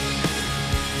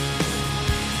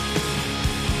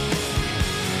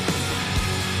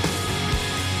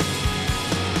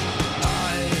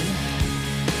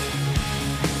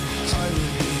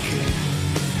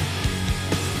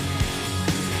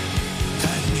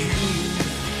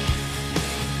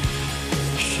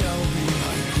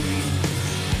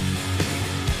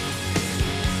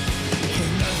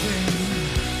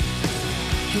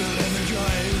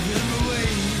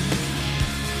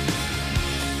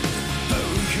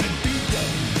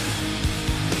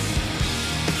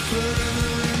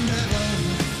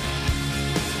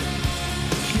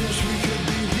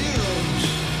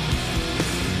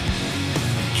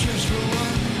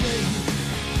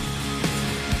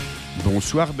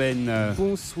Bonsoir Ben.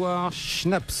 Bonsoir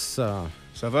Schnaps.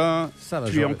 Ça va ? Ça va.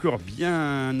 Tu es encore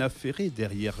bien affairé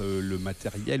derrière le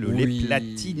matériel, oui. les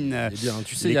platines. Eh bien,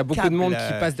 tu sais, il y a beaucoup de monde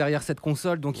qui passe derrière cette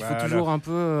console, donc il faut toujours un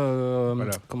peu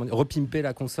repimper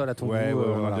la console à ton goût.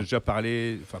 On en a déjà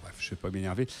parlé. Enfin bref, je ne vais pas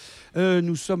m'énerver.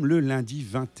 Nous sommes le lundi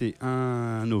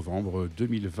 21 novembre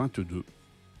 2022.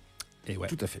 Et ouais.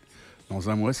 Tout à fait. Dans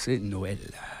un mois, c'est Noël.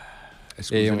 Est-ce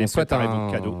que et vous avez on souhaite préparé un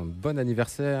vos cadeaux ? bon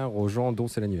anniversaire aux gens dont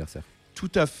c'est l'anniversaire.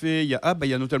 Tout à fait. Il y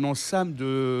a notamment Sam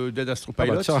de Dead Astro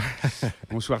Pilot.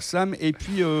 Bonsoir Sam. Et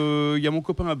puis il y a mon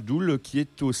copain Abdoul qui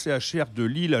est au CHR de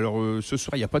Lille. Alors ce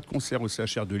soir, il n'y a pas de concert au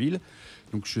CHR de Lille.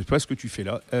 Donc je ne sais pas ce que tu fais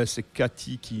là. C'est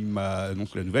Cathy qui m'a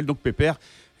annoncé la nouvelle. Donc Pépère,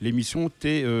 l'émission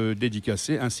t'est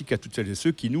dédicacée, ainsi qu'à toutes celles et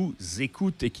ceux qui nous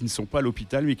écoutent et qui ne sont pas à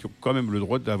l'hôpital, mais qui ont quand même le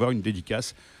droit d'avoir une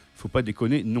dédicace. Il ne faut pas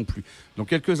déconner non plus. Dans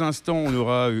quelques instants, on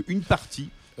aura une partie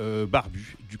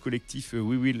barbu du collectif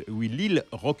We Lille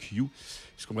Rock You,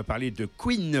 puisqu'on va parler de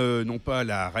Queen, non pas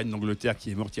la reine d'Angleterre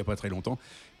qui est morte il n'y a pas très longtemps,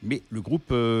 mais le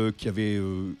groupe qui avait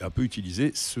un peu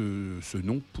utilisé ce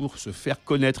nom pour se faire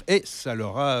connaître, et ça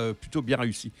leur a plutôt bien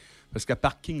réussi, parce qu'à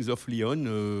part Kings of Leon,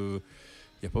 il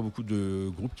n'y a pas beaucoup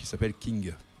de groupes qui s'appellent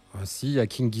King. Ah, si, il y a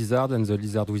King Gizzard and the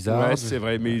Lizard Wizard. Ouais, c'est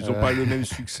vrai, mais ils n'ont pas le même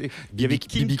succès. Il y avait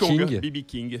King Kong, BB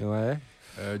King. Ouais.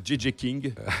 JJ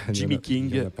King, Jimmy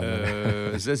King,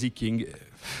 Zazie King,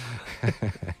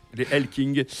 les L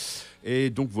King. Et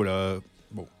donc voilà.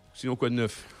 Bon, sinon quoi de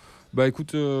neuf ? Bah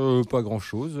écoute, pas grand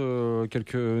chose.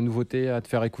 Quelques nouveautés à te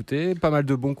faire écouter. Pas mal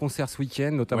de bons concerts ce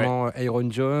week-end, notamment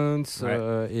Aaron Jones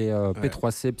et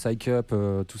P3C, Psych Up,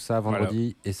 tout ça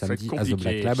vendredi et samedi à The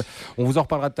Black Lab. On vous en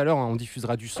reparlera tout à l'heure, on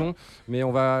diffusera du son, mais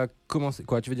on va commencer.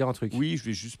 Quoi, tu veux dire un truc ? Oui, je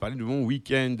vais juste parler de mon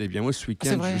week-end. Eh bien moi ce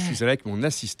week-end, je suis allé avec mon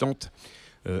assistante.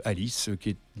 Alice,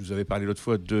 qui nous avait parlé l'autre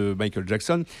fois de Michael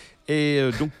Jackson, et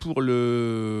donc pour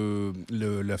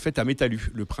la fête à Métallu,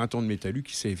 le printemps de Métallu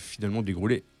qui s'est finalement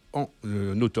déroulé en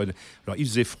automne. Alors il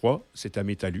faisait froid, c'était à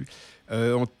Métallu.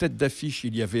 En tête d'affiche,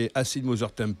 il y avait Acid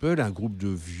Mother Temple, un groupe de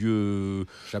vieux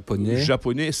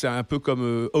japonais. C'est un peu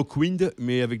comme Hawkwind,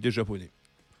 mais avec des japonais.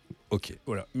 Ok,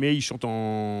 voilà. Mais ils chantent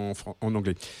en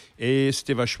anglais. Et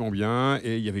c'était vachement bien,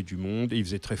 et il y avait du monde, et il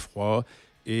faisait très froid.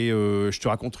 Et je te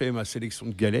raconterai ma sélection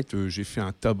de galettes. J'ai fait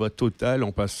un tabac total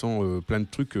en passant plein de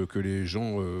trucs que les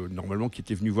gens, normalement, qui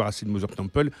étaient venus voir Acid Mother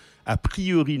Temple, a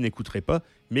priori n'écouteraient pas.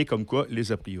 Mais comme quoi,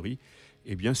 les a priori,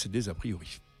 eh bien, c'est des a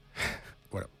priori.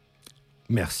 Voilà.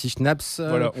 Merci, Schnaps.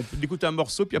 Voilà, on peut écouter un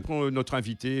morceau, puis après, notre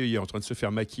invité est en train de se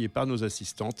faire maquiller par nos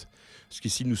assistantes. Parce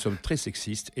qu'ici, nous sommes très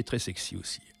sexistes et très sexy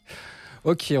aussi.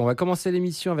 Ok, on va commencer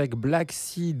l'émission avec Black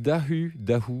Sea Dahu.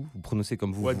 Dahu, vous prononcez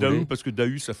comme vous voulez. Dahu, parce que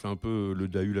Dahu, ça fait un peu le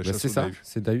Dahu, la chasse au Dahu.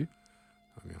 C'est Dahu.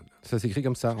 Ah merde. Ça s'écrit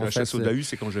comme ça. La chasse au Dahu,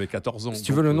 c'est quand j'avais 14 ans. Si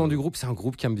tu veux le nom du groupe, c'est un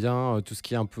groupe qui aime bien tout ce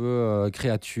qui est un peu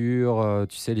créatures,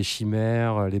 tu sais, les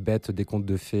chimères, les bêtes des contes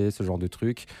de fées, ce genre de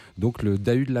trucs. Donc le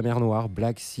Dahu de la mer Noire,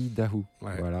 Black Sea Dahu.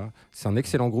 Ouais. Voilà. C'est un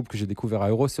excellent groupe que j'ai découvert à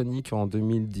Eurosonic en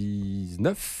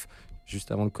 2019.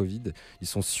 Juste avant le Covid. Ils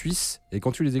sont suisses et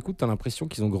quand tu les écoutes, tu as l'impression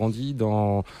qu'ils ont grandi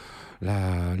dans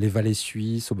les vallées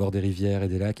suisses, au bord des rivières et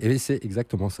des lacs. Et c'est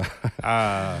exactement ça.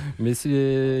 Ah. Mais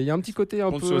il y a un petit côté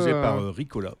un peu... Sponsorisé par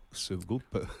Ricola, ce groupe.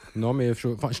 Non, mais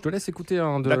je te laisse écouter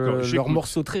leurs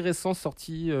morceaux très récents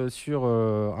sortis sur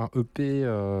un EP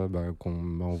qu'on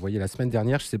m'a envoyé la semaine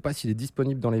dernière. Je ne sais pas s'il est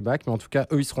disponible dans les bacs, mais en tout cas,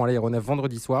 eux, ils seront à l'aéronef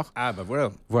vendredi soir. Ah, bah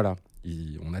voilà. Voilà.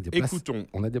 On a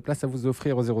des places à vous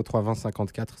offrir au 03 20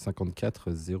 54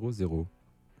 54 00.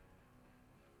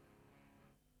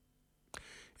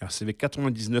 RCV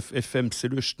 99 FM, c'est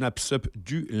le Schnaps Up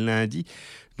du lundi.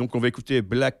 Donc on va écouter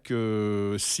Black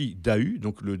Sea Dahu,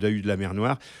 donc le Dahu de la mer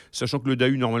Noire. Sachant que le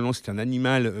Dahu, normalement, c'est un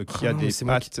animal qui a des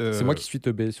pattes... C'est moi qui suis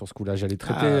teubé sur ce coup-là. J'allais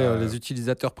traiter les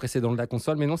utilisateurs précédents de la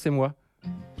console, mais non, c'est moi.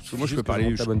 Parce que moi, je peux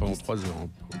parler pendant 3 heures.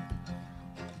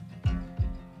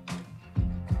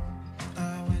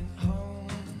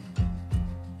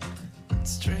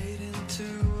 Straight into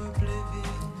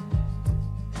oblivion.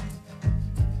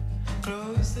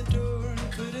 Closed the door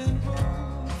and couldn't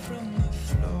move from the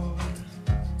floor.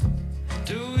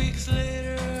 2 weeks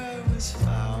later I was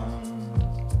found.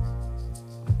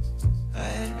 I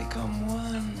had become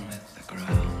one with the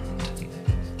ground.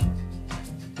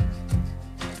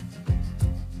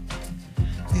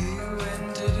 He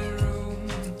entered a room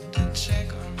to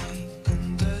check on me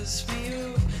and dust me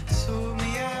off, saw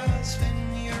me out,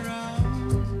 spin me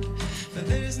around. But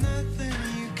there's nothing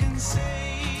you can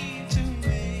say to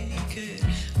make it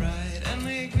right and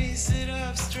make me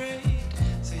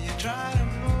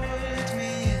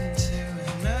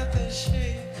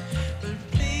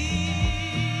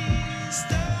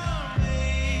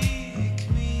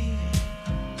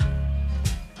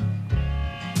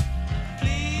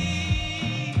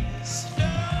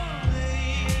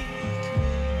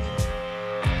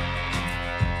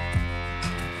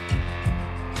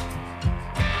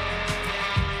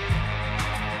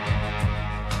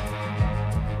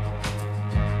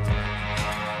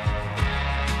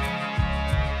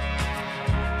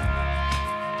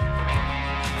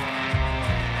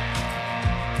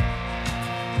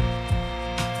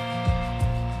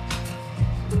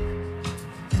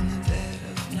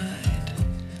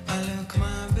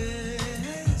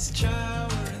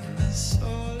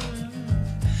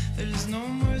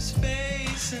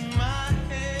voice in my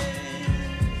head.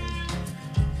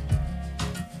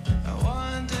 I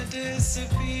want to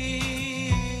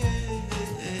disappear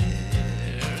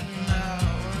now.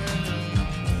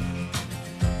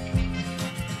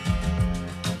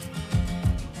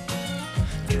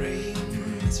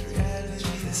 Dreams,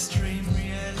 reality, this dream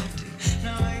reality.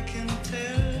 Now I can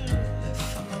tell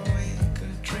if I'm awake or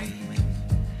dreaming.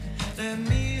 Let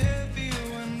me help you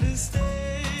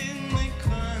understand the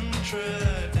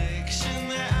contradiction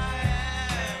that I am.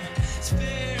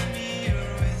 Spare me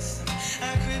your wisdom.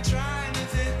 I could try to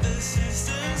fit the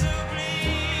system, so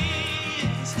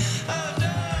please, oh,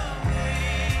 don't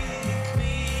make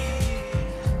me.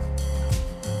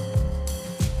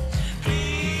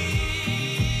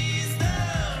 Please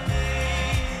don't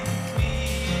make me.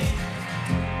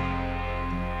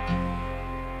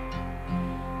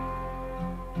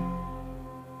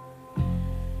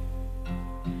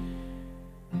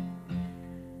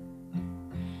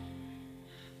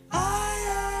 I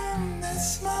am the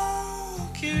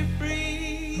smoke you're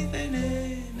breathing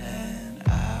in and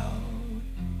out.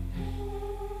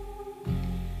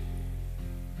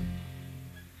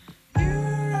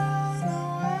 You're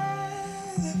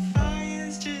unaware the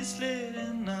fire's just lit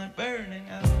and not burning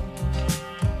out.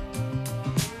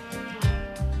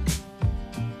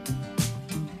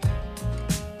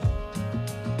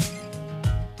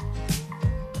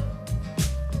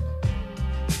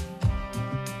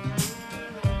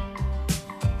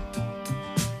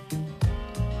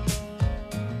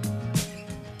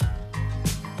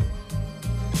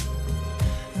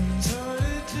 And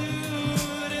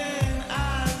solitude and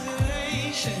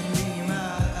isolation be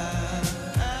my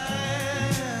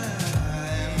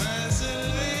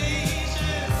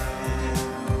salvation. And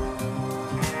solitude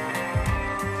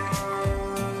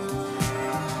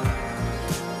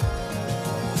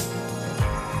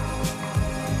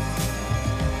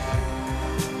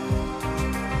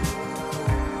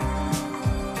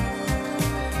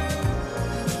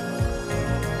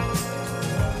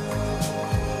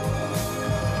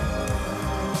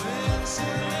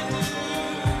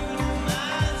and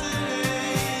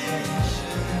isolation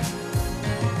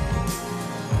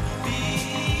be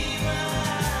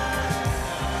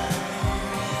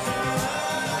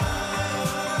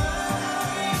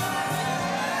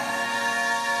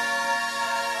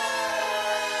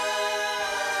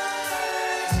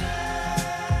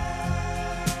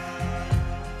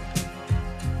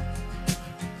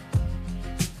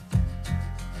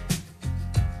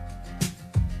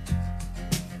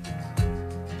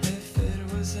If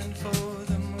it wasn't for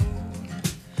the moon,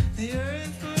 the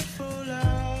earth would fall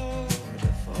out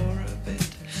for a bit.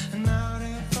 And out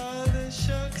of all the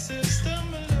shocks of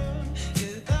stumble,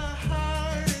 you're the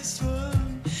hardest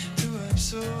one to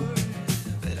absorb.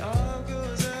 It all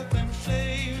goes up in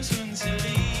flames once you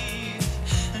leave.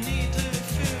 I need to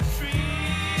feel free,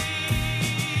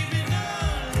 but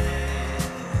don't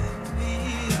let me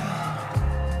out.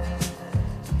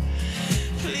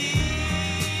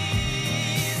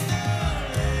 Please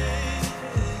don't let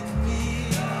me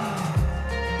out.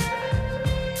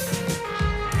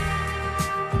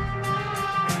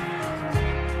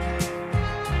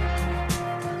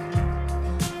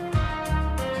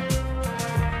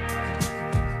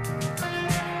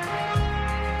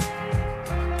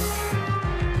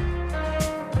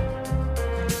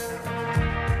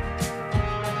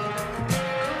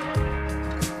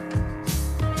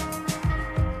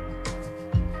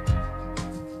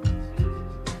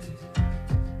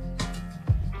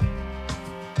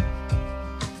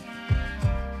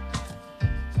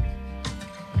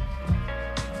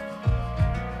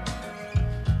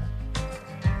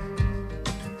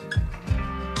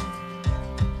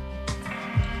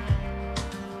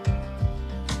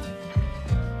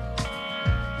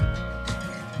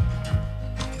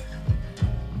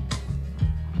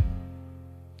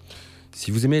 Si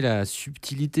vous aimez la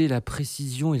subtilité, la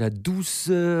précision et la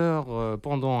douceur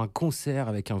pendant un concert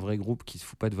avec un vrai groupe qui se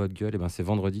fout pas de votre gueule, et ben c'est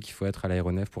vendredi qu'il faut être à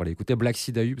l'aéronef pour aller écouter Black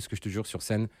Sea Dahu, parce que je te jure, sur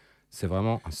scène, c'est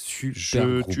vraiment un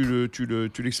super groupe.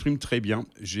 Tu l'exprimes très bien.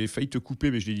 J'ai failli te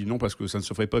couper, mais je l'ai dit non parce que ça ne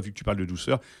se ferait pas vu que tu parles de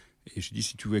douceur. Et j'ai dit,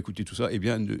 si tu veux écouter tout ça, eh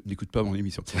bien, n'écoute pas mon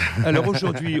émission. Alors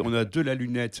aujourd'hui, on a de la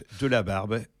lunette, de la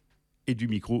barbe et du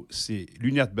micro. C'est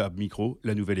Lunette Barbe Micro,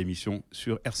 la nouvelle émission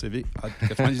sur RCV à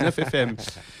 99 FM.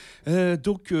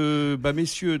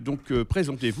 Messieurs,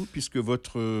 présentez-vous, puisque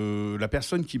la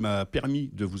personne qui m'a permis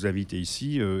de vous inviter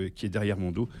ici, qui est derrière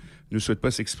mon dos, ne souhaite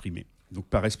pas s'exprimer. Donc,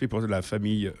 par respect pour la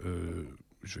famille,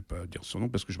 je ne vais pas dire son nom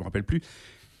parce que je ne me rappelle plus.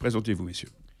 Présentez-vous, messieurs.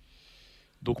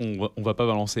 Donc on va pas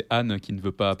balancer Anne qui ne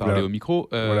veut pas parler au micro.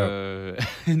 Voilà.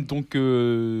 Donc,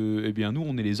 eh bien nous,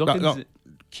 on est les organisateurs.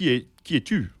 Qui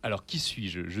es-tu? Alors, qui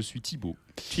suis-je? Je suis Thibaut.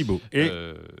 Thibaut. Et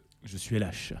Je suis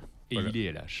LH. Et Voilà. il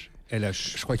est LH.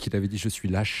 LH. Je crois qu'il avait dit je suis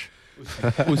lâche.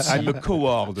 Aussi, I'm a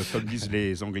coward, comme disent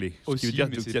les Anglais. Ce Aussi, qui veut dire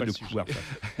mais qu'il c'est y a pas de le sujet. pouvoir.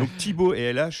 Donc Thibaut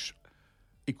et LH,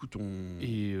 écoutons.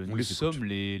 Et on nous les sommes écoute.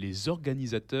 les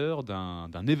organisateurs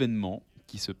d'un événement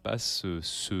qui se passe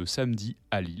ce samedi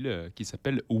à Lille, qui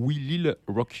s'appelle We Lille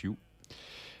Rock You,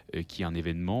 qui est un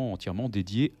événement entièrement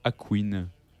dédié à Queen.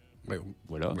 Ouais.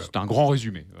 Voilà, Ouais. c'est un grand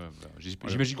résumé. Voilà.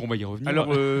 J'imagine qu'on va y revenir.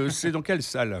 Alors, c'est dans quelle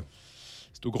salle?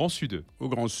 c'est au Grand Sud. Au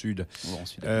Grand Sud. Au Grand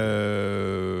Sud.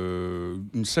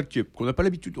 Une salle qu'on n'a pas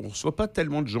l'habitude. On ne reçoit pas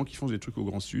tellement de gens qui font des trucs au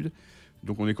Grand Sud.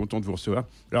 Donc on est content de vous recevoir.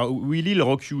 Alors, We Lille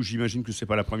Rock You, j'imagine que ce n'est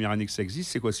pas la première année que ça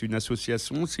existe. C'est quoi? C'est une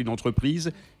association? C'est une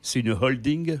entreprise? C'est une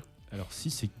holding? Alors si,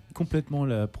 c'est complètement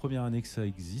la première année que ça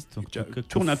existe. En tout cas,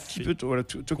 Tourne qu'on un fait- petit peu. Toi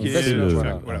qu'on qui es- fait le-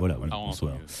 voilà. voilà. Ah, on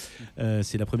bonsoir. entend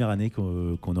C'est la première année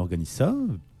qu'on organise ça.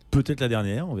 Peut-être la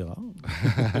dernière, on verra.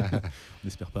 On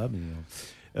n'espère pas, mais...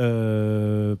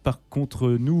 par contre,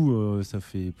 nous, ça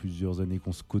fait plusieurs années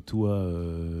qu'on se côtoie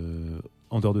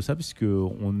en dehors de ça,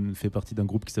 puisqu'on fait partie d'un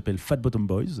groupe qui s'appelle Fat Bottom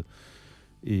Boys,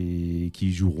 et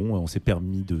qui joueront. On s'est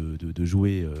permis de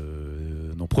jouer.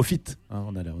 On en profite. Hein,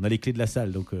 on a les clés de la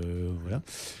salle, donc voilà.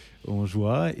 On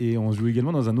jouera, et on joue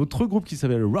également dans un autre groupe qui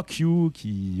s'appelle Rock You,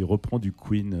 qui reprend du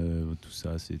Queen, tout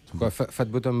ça. C'est tout. Quoi, Fat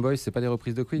Bottom Boys, c'est pas des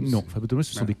reprises de Queen? Non, Fat Bottom Boys,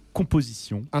 ce sont Ouais. des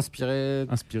compositions Inspiré.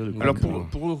 inspirées de Queen. Alors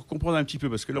pour comprendre un petit peu,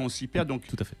 parce que là on s'y perd, donc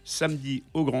Tout à fait. samedi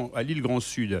à Lille Grand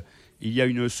Sud, il y a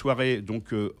une soirée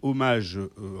donc hommage,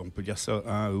 on peut dire ça,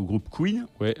 hein, au groupe Queen.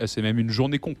 Ouais, c'est même une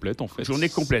journée complète en fait. Journée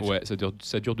complète. Ouais, ça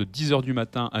dure de 10h du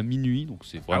matin à minuit, donc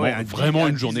c'est vraiment, Ah ouais, vraiment à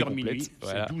une 10 journée heures complète. minuit,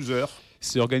 Voilà. C'est 12 heures.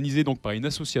 C'est organisé donc par une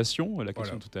association, la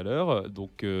question Voilà. tout à l'heure,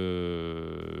 donc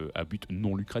à but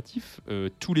non lucratif.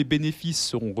 Tous les bénéfices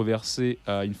seront reversés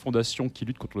à une fondation qui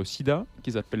lutte contre le sida,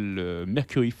 qui s'appelle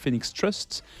Mercury Phoenix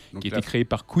Trust, Donc qui a là, été créée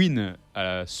par Queen à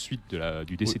la suite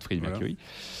du décès Oui, de Freddie voilà. Mercury.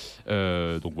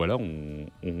 Donc voilà,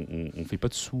 on fait pas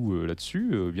de sous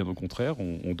là-dessus, bien au contraire,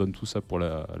 on donne tout ça pour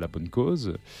la bonne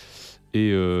cause.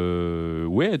 Et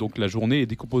ouais, donc la journée est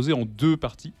décomposée en 2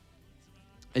 parties.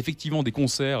 Effectivement, des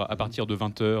concerts à partir de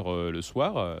 20h le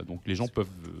soir. Donc les gens peuvent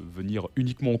venir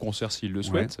uniquement au concert s'ils le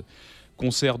souhaitent.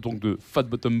 Concert donc de Fat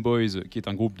Bottom Boys, qui est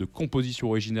un groupe de composition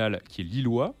originale qui est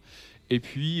lillois. Et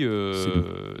puis,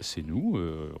 c'est nous,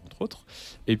 entre autres.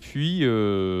 Et puis,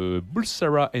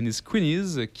 Bulsara and his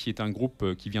Queenies, qui est un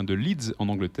groupe qui vient de Leeds, en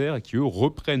Angleterre, et qui, eux,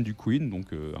 reprennent du Queen,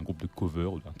 donc un groupe de cover,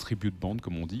 un tribute band,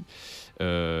 comme on dit,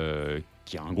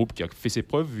 qui est un groupe qui a fait ses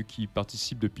preuves, vu qu'il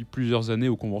participe depuis plusieurs années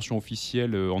aux conventions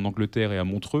officielles en Angleterre et à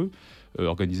Montreux,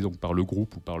 organisées donc par le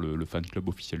groupe ou par le fan club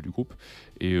officiel du groupe.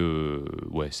 Et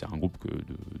ouais, c'est un groupe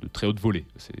de très haute volée.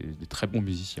 C'est des très bons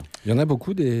musiciens. Il y en a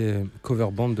beaucoup des cover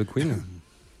bands de Queen.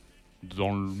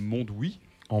 Dans le monde, oui.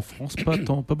 En France,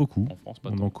 pas beaucoup. En France, pas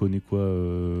On tant. en connaît quoi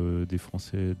des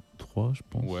Français 3, je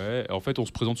pense. Ouais, en fait, on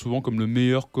se présente souvent comme le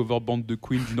meilleur cover band de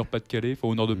Queen du Nord-Pas-de-Calais, enfin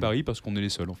au nord de Paris, parce qu'on est les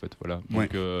seuls, en fait. Voilà. Donc,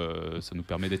 ça nous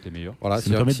permet d'être les meilleurs. Voilà, Ça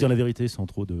nous permet de dire la vérité sans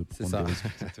trop de C'est prendre ça. des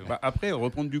risques. Bah, après,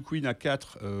 reprendre du Queen à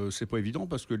 4, c'est pas évident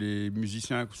parce que les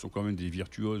musiciens sont quand même des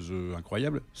virtuoses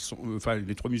incroyables. Enfin,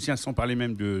 les 3 musiciens, sans parler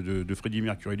même de Freddie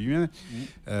Mercury lui-même.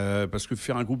 Parce que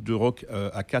faire un groupe de rock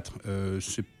à 4,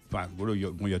 c'est. Enfin, voilà,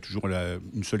 il y a toujours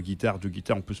une seule guitare, 2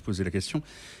 guitares, on peut se poser la question.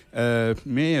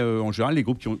 Mais en général, les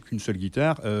groupes qui ont qu'une seule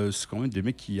guitare, c'est quand même des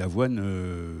mecs qui avoinent.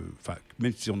 Enfin,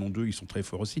 même s'ils en ont 2, ils sont très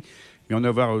forts aussi. Mais en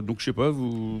avoir, donc je sais pas,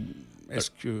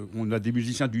 est-ce qu'on a des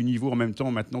musiciens du niveau en même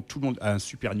temps? Maintenant, tout le monde a un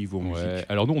super niveau en Ouais. musique.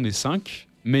 Alors nous, on est 5,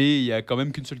 mais il y a quand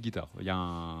même qu'une seule guitare.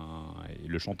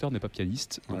 Le chanteur n'est pas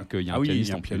pianiste, donc il y a un oui, il pianiste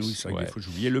y a un en piano, plus. c'est vrai Ouais. qu'il faut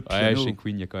j'oubliais le Ouais, piano. chez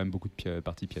Queen, il y a quand même beaucoup de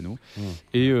parties piano. Mmh.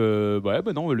 Et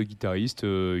non, le guitariste,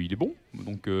 il est bon.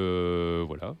 Donc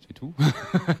voilà, c'est tout.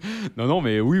 non,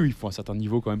 mais oui, il faut un certain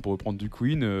niveau quand même pour reprendre du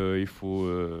Queen. Il faut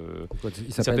Il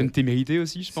une s'appelle certaine témérité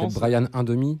aussi, je c'est pense. Brian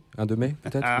 1,5, 1 de mai,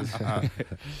 peut-être.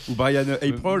 Ou Brian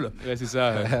April, Ouais, c'est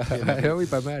ça. Ah oui,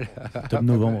 pas mal. Top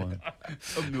novembre.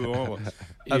 Homme novembre,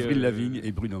 Et, Avril Lavigne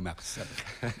et Bruno Mars.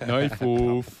 Non, il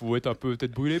faut être un peu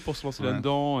tête brûlée pour se lancer Ouais.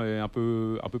 là-dedans et un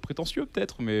peu prétentieux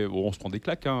peut-être, mais bon, on se prend des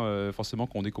claques. Hein. Forcément,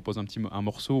 quand on décompose un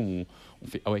morceau, on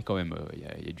fait ah ouais quand même,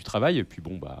 il y a du travail. Et puis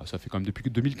bon, bah ça fait quand même depuis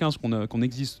 2015 qu'on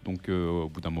existe, donc au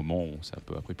bout d'un moment, on s'est un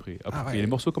peu approprié ouais. les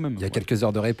morceaux quand même. Il y a Ouais. quelques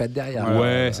heures de répète derrière.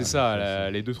 Ouais, c'est ça.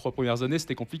 Les 2-3 premières années,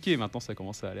 c'était compliqué. Maintenant, ça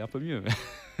commence à aller un peu mieux.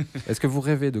 Est-ce que vous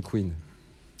rêvez de Queen?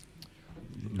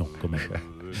 Non, quand même.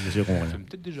 Gérons rien. Ça m'est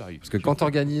peut-être déjà arrivé. Parce que quand tu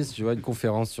organises, tu vois, une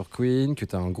conférence sur Queen, que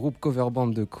tu as un groupe cover band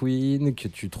de Queen, que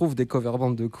tu trouves des cover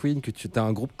bands de Queen, que tu as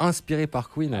un groupe inspiré par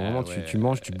Queen, à un moment tu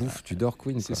manges, tu bouffes, tu dors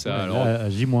Queen. C'est quoi. ça. Là, Alors, à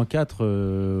J-4,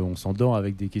 on s'endort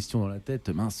avec des questions dans la tête.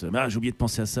 Mince, j'ai oublié de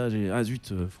penser à ça.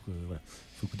 Zut,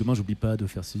 faut que demain j'oublie pas de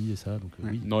faire ci et ça. Donc,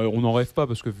 oui. non, on n'en rêve pas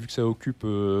parce que vu que ça occupe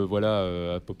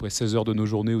à peu près 16 heures de nos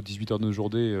journées ou 18 heures de nos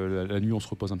journées, la nuit on se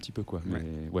repose un petit peu. Quoi. Mais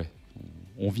ouais,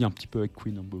 on vit un petit peu avec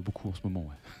Queen beaucoup en ce moment.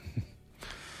 Ouais.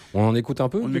 On en écoute un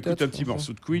peu On peut-être, écoute un petit enfin.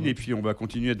 morceau de Queen et puis on va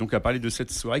continuer donc à parler de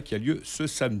cette soirée qui a lieu ce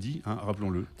samedi,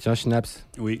 rappelons-le. Tiens, Schnaps,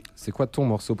 Oui. c'est quoi ton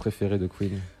morceau préféré de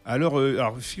Queen? Alors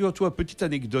figure-toi, petite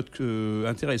anecdote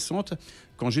intéressante.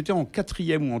 Quand j'étais en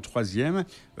 4e ou en 3e,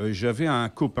 j'avais un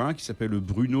copain qui s'appelle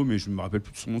Bruno, mais je ne me rappelle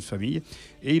plus de son nom de famille,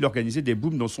 et il organisait des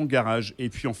booms dans son garage. Et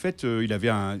puis en fait, il avait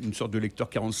une sorte de lecteur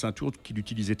 45 tours qu'il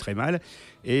utilisait très mal,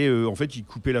 et en fait, il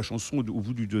coupait la chanson au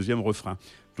bout du 2e refrain.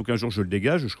 Donc un jour, je le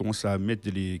dégage, je commence à mettre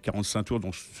les 45 tours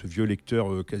dans ce vieux lecteur,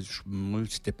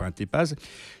 c'était pas un Tépaz.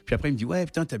 Puis après, il me dit, ouais,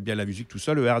 putain, t'aimes bien la musique, tout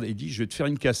ça, le hard. Il dit, je vais te faire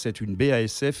une cassette, une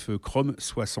BASF Chrome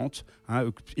 60,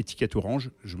 étiquette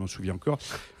orange, je m'en souviens encore.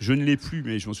 Je ne l'ai plus,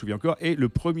 mais je m'en souviens encore. Et le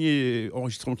premier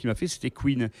enregistrement qu'il m'a fait, c'était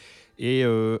Queen. Et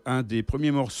un des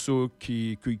premiers morceaux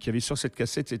qu'il y avait sur cette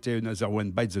cassette, c'était Another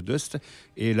One Bites the Dust.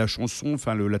 Et la chanson,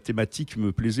 la thématique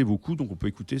me plaisait beaucoup, donc on peut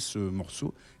écouter ce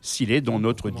morceau s'il est dans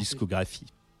notre discographie.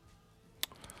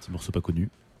 Petit morceau pas connu.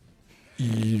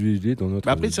 Il est dans notre.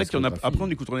 Après, c'est vrai qu'il y en a. discographie. Après, on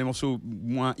écoutera des morceaux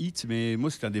moins hits, mais moi,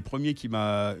 c'était un des premiers qui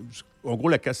m'a. En gros,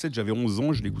 la cassette, j'avais 11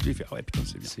 ans, je l'écoutais, je fais, ah ouais, putain,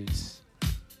 c'est bien.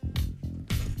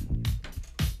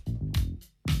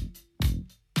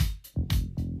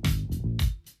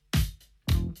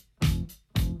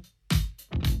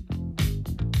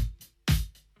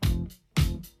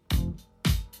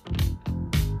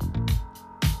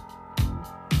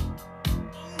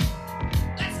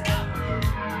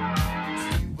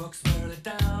 Walks further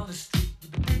down the street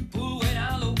with the brim pulled way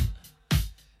down low.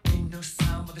 Ain't no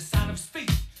sound but the sound of speed.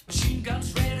 Machine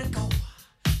guns ready to go.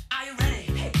 Are you ready?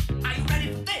 Hey, are you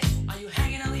ready for this? Are you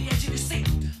hanging on the edge of your seat?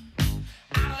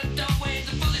 Out of the doorway,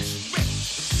 the bullets rip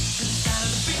to the sound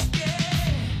of the beat.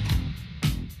 Yeah.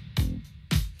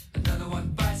 Another one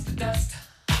bites the dust.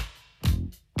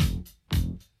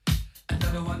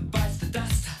 Another one bites the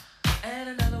dust. And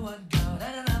another one gone.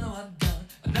 And another one gone.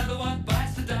 Another one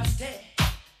bites the dust. Hey.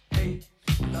 Hey,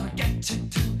 I'm gonna get you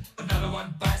too. Another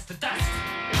one bites the dust.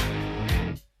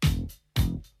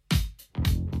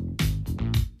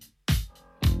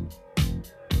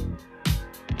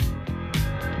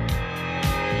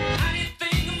 How do you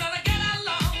think I'm gonna get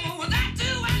along without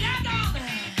you when you're gone?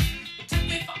 You took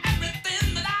me for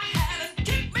everything that I had and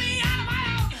kicked me out of my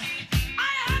own.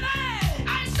 Are you happy?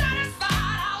 Are you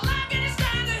satisfied? How long can you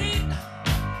stand the heat?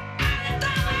 Are you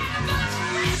done with the bullets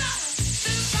ring up to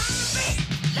the sound of the beat?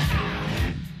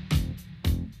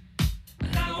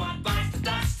 Another one bites the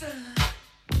dust.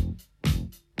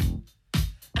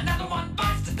 Another one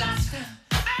bites the dust. And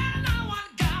another one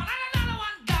gone. And another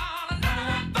one gone. Another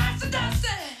one bites the dust.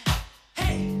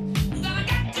 Hey, I'm gonna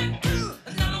get you too.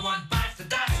 Another one bites the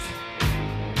dust.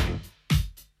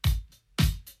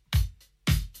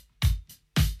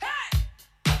 Hey!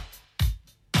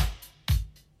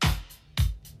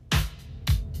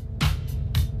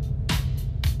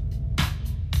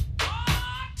 Oh,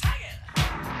 take it!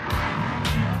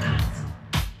 Dust!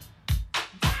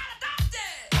 Bite the dust,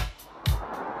 yeah!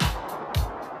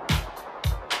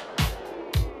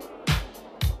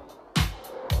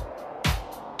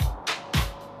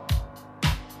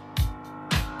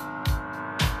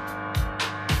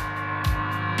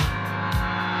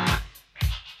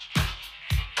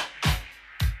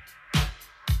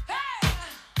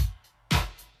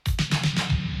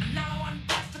 Another one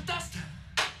bites the dust.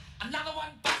 Another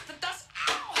one bites the dust.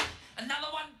 Ow!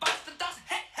 Another one bites the dust.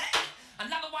 Hey, hey!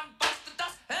 Another one bites the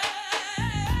dust.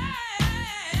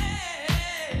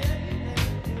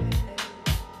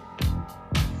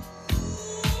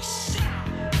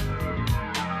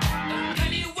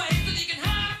 Plenty of ways that you can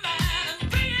hurt a man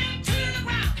and beat him to the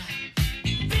ground.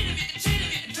 You can beat him, you can cheat him,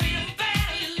 you can treat him bad,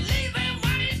 you leave him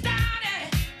when he's down.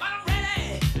 But I'm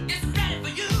ready, yes, I'm ready for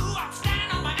you. I'm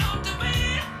standing on my own two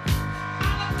feet.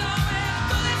 Out the door and the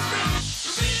bullets rip,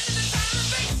 repeating the sound of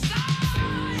beats.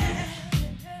 Oh, yeah.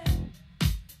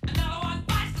 Another one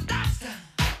bites the dust.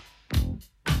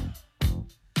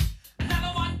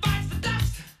 Another one bites the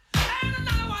dust. And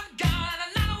another one gone. And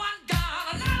another one gone.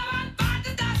 Another one bites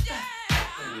the dust. Yeah.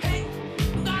 Hey,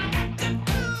 I'm gonna get you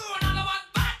too. Another one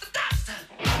bites the dust.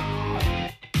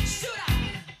 Shoot out.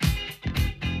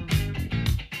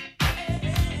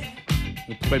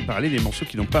 On pourrait parler des morceaux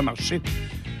qui n'ont pas marché,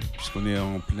 puisqu'on est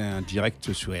en plein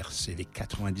direct sur RCV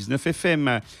 99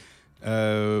 FM.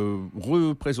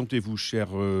 Représentez-vous,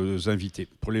 chers invités,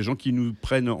 pour les gens qui nous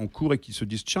prennent en cours et qui se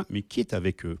disent tiens, mais qui est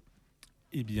avec eux?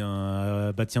 Eh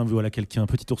bien, tiens, voilà quelqu'un,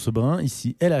 petit ours brun,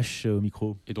 ici LH au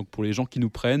micro. Et donc pour les gens qui nous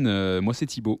prennent, moi c'est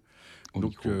Thibaut.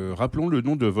 Donc rappelons le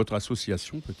nom de votre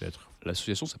association peut-être.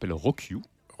 L'association s'appelle Rock You.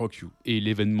 Rock You. Et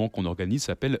l'événement qu'on organise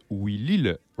s'appelle We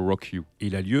Lille Rock You.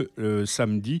 Il a lieu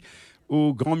samedi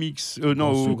au Grand Mix, au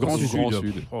Grand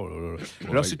Sud. Oh là là.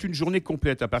 Alors c'est une journée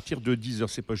complète à partir de 10h,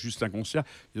 c'est pas juste un concert.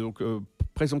 Et donc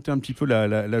présentez un petit peu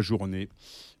la journée.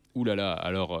 Ouh là là,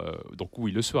 alors, donc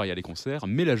oui, le soir il y a les concerts,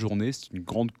 mais la journée c'est une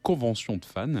grande convention de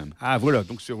fans. Ah voilà,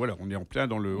 donc voilà, on est en plein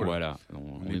dans le... Voilà,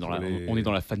 on est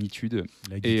dans la fanitude.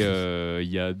 Et il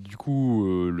y a du coup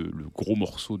le gros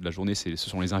morceau de la journée, ce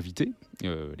sont les invités,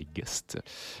 les guests,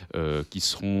 qui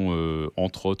seront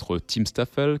entre autres Tim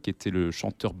Staffel, qui était le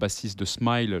chanteur-bassiste de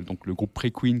Smile, donc le groupe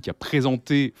pré-Queen qui a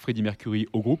présenté Freddie Mercury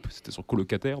au groupe, c'était son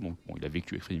colocataire, donc bon, il a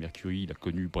vécu avec Freddie Mercury, il a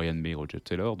connu Brian May, Roger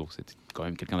Taylor, donc c'était quand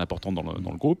même quelqu'un d'important dans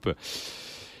le groupe.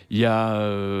 Il y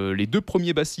a les deux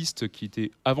premiers bassistes qui étaient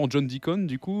avant John Deacon,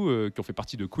 du coup, qui ont fait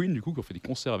partie de Queen, du coup, qui ont fait des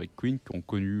concerts avec Queen, qui ont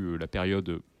connu la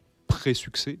période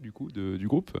pré-succès du coup du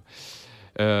groupe.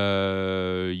 Il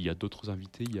y a d'autres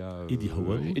invités. Il y a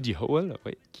Eddie Howell,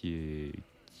 ouais, qui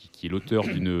est l'auteur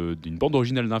d'une bande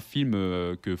originale d'un film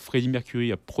que Freddie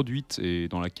Mercury a produite et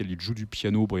dans laquelle il joue du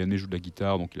piano, Brian May joue de la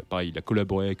guitare, donc il a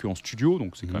collaboré avec eux en studio,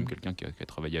 donc c'est quand même quelqu'un qui a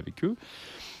travaillé avec eux.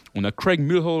 On a Craig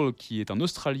Millhall, qui est un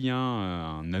Australien,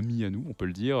 un ami à nous, on peut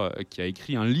le dire, qui a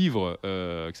écrit un livre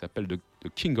qui s'appelle The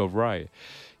King of Rye,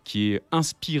 qui est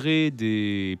inspiré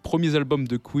des premiers albums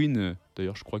de Queen.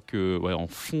 D'ailleurs, je crois que en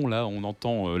fond, là, on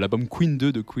entend l'album Queen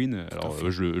 2 de Queen. Alors,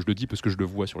 je le dis parce que je le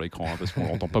vois sur l'écran, parce qu'on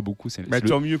l'entend pas beaucoup.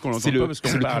 Tant mieux qu'on l'entende pas parce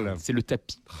qu'on parle. C'est le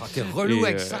tapis. T'es relou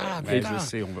avec ça, je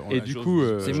sais. Et du coup,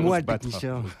 c'est moi le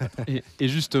technicien. Et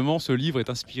justement, ce livre est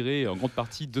inspiré en grande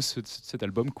partie de cet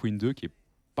album Queen 2, qui est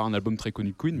pas un album très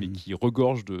connu de Queen, mais qui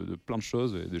regorge de plein de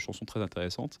choses, et des chansons très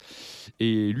intéressantes.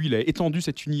 Et lui, il a étendu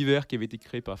cet univers qui avait été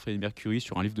créé par Freddie Mercury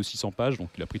sur un livre de 600 pages. Donc,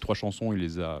 il a pris 3 chansons, il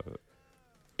les a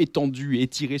étendues et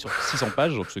étirées sur 600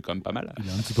 pages, donc c'est quand même pas mal. Il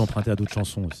a un petit peu emprunté à d'autres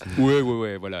chansons aussi.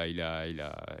 Ouais, voilà, il a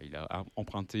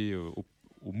emprunté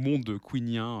au monde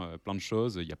queenien plein de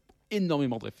choses. Il y a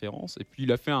énormément de références, et puis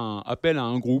il a fait un appel à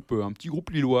un petit groupe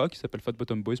lillois qui s'appelle Fat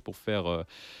Bottom Boys pour faire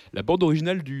la bande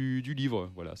originale du livre.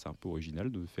 Voilà, c'est un peu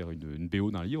original de faire une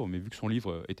BO d'un livre, mais vu que son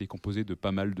livre était composé de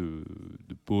pas mal de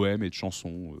poèmes et de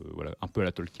chansons, voilà, un peu à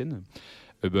la Tolkien,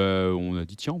 on a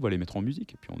dit tiens, on va les mettre en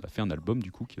musique, et puis on a fait un album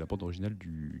du coup qui est la bande originale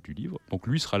du livre. Donc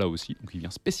lui sera là aussi, donc il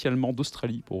vient spécialement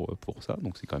d'Australie pour ça,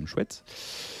 donc c'est quand même chouette.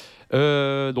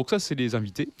 Donc ça, c'est les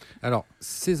invités. Alors,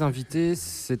 ces invités,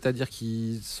 c'est-à-dire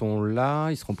qu'ils sont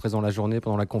là, ils seront présents la journée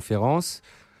pendant la conférence.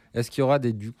 Est-ce qu'il y aura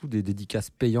des dédicaces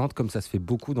payantes, comme ça se fait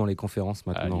beaucoup dans les conférences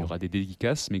maintenant? Il y aura des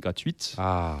dédicaces, mais gratuites.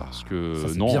 Parce que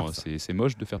c'est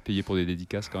moche de faire payer pour des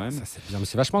dédicaces quand même. Ça, c'est bien, mais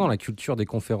c'est vachement dans la culture des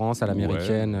conférences à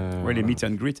l'américaine. Ouais, les meet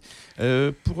and greet.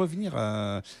 Pour revenir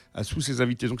à tous ces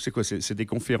invités, donc c'est quoi? C'est des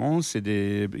conférences,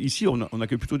 Ici, on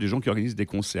accueille plutôt des gens qui organisent des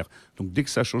concerts. Donc dès que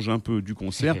ça change un peu du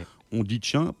concert, on dit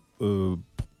tiens,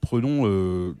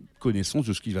 prenons connaissance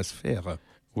de ce qui va se faire.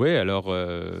 Ouais, alors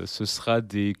ce sera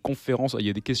des conférences. Il y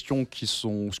a des questions qui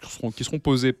seront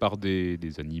posées par des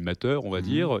animateurs, on va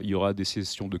dire. Il y aura des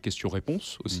sessions de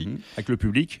questions-réponses aussi. Avec le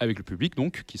public. Avec le public,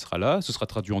 donc, qui sera là. Ce sera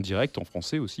traduit en direct en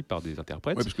français aussi par des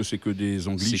interprètes. Oui, parce que c'est que des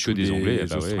Anglais. C'est que des Anglais,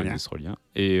 des Australiens.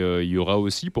 Et il y aura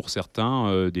aussi pour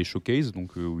certains des showcases,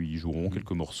 donc où ils joueront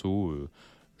quelques morceaux.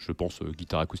 Je pense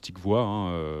guitare acoustique voix,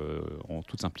 en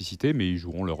toute simplicité, mais ils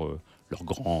joueront leur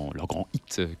grand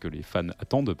hit que les fans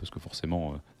attendent, parce que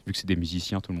forcément, vu que c'est des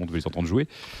musiciens, tout le monde veut les entendre jouer.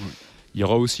 Oui. Il y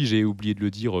aura aussi, j'ai oublié de le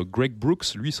dire, Greg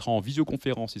Brooks. Lui sera en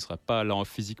visioconférence, il ne sera pas là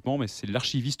physiquement, mais c'est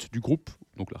l'archiviste du groupe,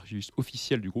 donc l'archiviste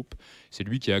officiel du groupe. C'est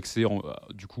lui qui a accès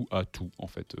du coup à tout, en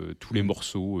fait, tous les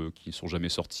morceaux qui ne sont jamais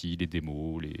sortis, les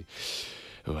démos,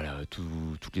 voilà,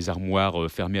 toutes les armoires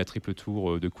fermées à triple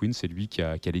tour de Queen, c'est lui qui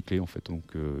a les clés en fait.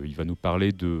 Donc il va nous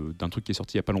parler d'un truc qui est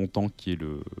sorti il n'y a pas longtemps, qui est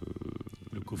le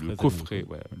coffret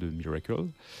de Miracle,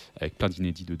 avec plein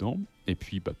d'inédits dedans. Et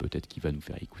puis peut-être qu'il va nous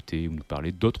faire écouter ou nous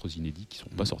parler d'autres inédits qui ne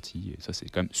sont pas sortis. Et ça, c'est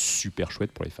quand même super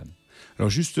chouette pour les fans. Alors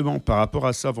justement, par rapport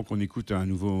à ça, avant qu'on écoute un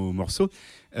nouveau morceau,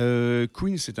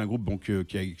 Queen, c'est un groupe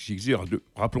qui existe.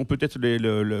 Rappelons peut-être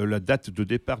la date de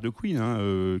départ de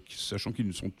Queen, sachant qu'ils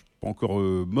ne sont pas encore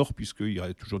morts, puisqu'il y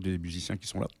a toujours des musiciens qui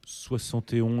sont là.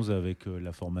 71 avec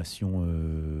la formation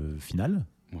finale.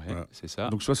 Ouais, Voilà. c'est ça.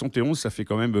 Donc 71, ça fait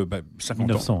quand même 50 ans.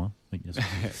 1900. Hein. Oui,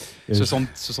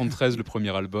 73, le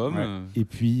premier album. Ouais. Et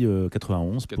puis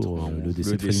 91 pour 91, le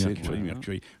décès de Freddie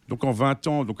Mercury. Donc en 20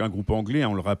 ans, donc un groupe anglais,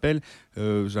 on le rappelle,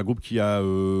 c'est un groupe qui a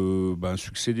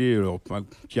succédé,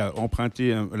 qui a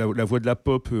emprunté la voie de la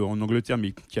pop en Angleterre,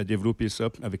 mais qui a développé ça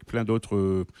avec plein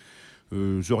d'autres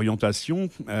orientations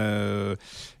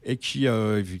et qui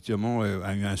évidemment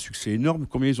a eu un succès énorme.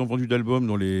 Combien ils ont vendu d'albums?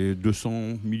 Dans les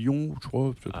 200 millions, je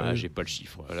crois. J'ai pas le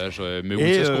chiffre. Là, mais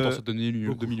Et, ça se compte en centaines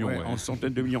de millions. Ouais, en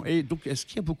centaines de millions. Et donc, est-ce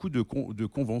qu'il y a beaucoup de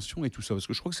conventions et tout ça? Parce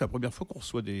que je crois que c'est la première fois qu'on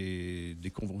reçoit des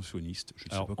conventionnistes. Je ne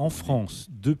sais Alors, pas en comment France,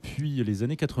 depuis les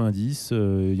années 90,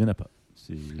 il n'y en a pas.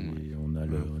 On a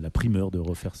la primeur de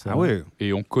refaire ça. Ah ouais.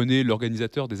 Et on connaît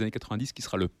l'organisateur des années 90 qui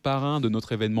sera le parrain de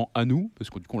notre événement à nous, parce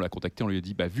que du coup on l'a contacté, on lui a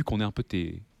dit vu qu'on est un peu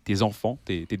tes enfants,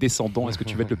 tes descendants, est-ce que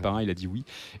tu veux être le parrain? Il a dit oui.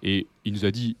 Et il nous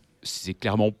a dit c'est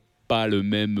clairement pas le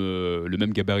même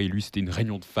gabarit. Lui, c'était une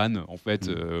réunion de fans en fait,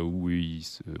 où il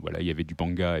y avait du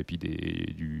Panga et puis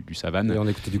du Savane. Et on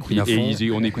écoutait du Queen à fond.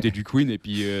 Et on écoutait du Queen et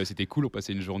puis c'était cool, on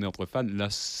passait une journée entre fans. Là,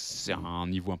 c'est un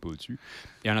niveau un peu au-dessus.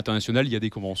 Et à l'international, il y a des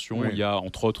conventions. Ouais. Il y a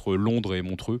entre autres Londres et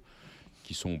Montreux,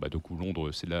 qui sont donc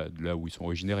Londres, c'est là où ils sont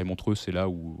originaires, et Montreux, c'est là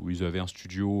où ils avaient un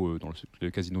studio dans le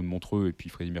casino de Montreux. Et puis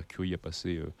Freddie Mercury a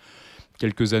passé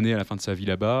quelques années à la fin de sa vie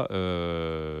là-bas.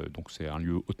 Donc c'est un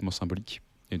lieu hautement symbolique.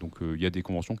 Et donc, il y a des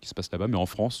conventions qui se passent là-bas. Mais en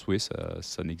France,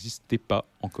 ça n'existait pas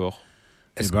encore.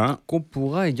 Est-ce qu'on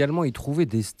pourra également y trouver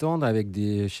des stands avec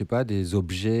des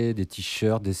objets, des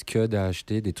t-shirts, des scuds à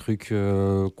acheter, des trucs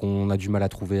qu'on a du mal à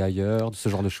trouver ailleurs, ce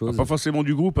genre de choses? Pas forcément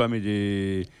du groupe, mais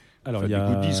des... Alors, des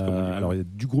goodies, comme on dit. alors,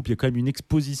 du groupe, il y a quand même une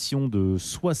exposition de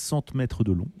 60 mètres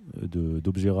de long,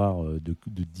 d'objets rares, de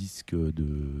disques,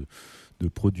 de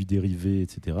produits dérivés,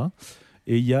 etc.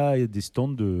 Et il y a des stands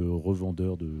de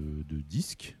revendeurs de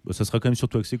disques. Ça sera quand même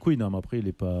surtout avec ses Queen, mais après, il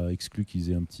n'est pas exclu qu'ils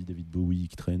aient un petit David Bowie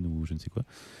qui traîne ou je ne sais quoi.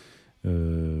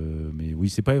 Mais oui,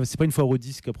 c'est pas une foire au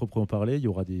disque à proprement parler. Il y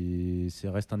aura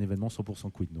ça reste un événement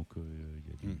 100% Queen. Donc,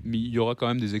 mais il y aura quand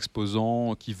même des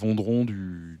exposants qui vendront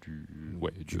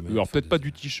alors peut-être pas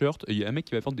du t-shirt. Il y a un mec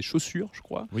qui va vendre des chaussures, je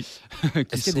crois. Oui.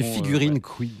 Est-ce qu'il y a des figurines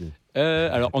Queen?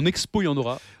 Alors en expo il y en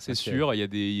aura, c'est Okay. sûr. Il y a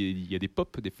des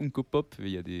pop, des Funko Pop, il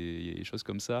y a des choses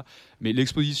comme ça. Mais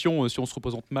l'exposition, si on se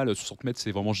représente mal, 60 mètres,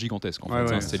 c'est vraiment gigantesque. En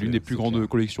fait, c'est l'une des plus grandes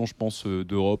collections, je pense,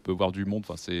 d'Europe, voire du monde.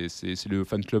 Enfin, c'est le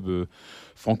fan club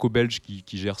franco-belge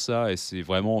qui gère ça, et c'est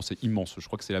immense. Je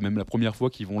crois que c'est la première fois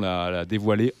qu'ils vont la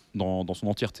dévoiler dans son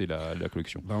entièreté, la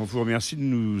collection. On vous remercie de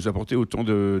nous apporter autant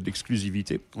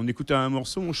d'exclusivité. On écoute un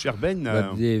morceau, mon cher Ben.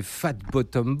 Des Fat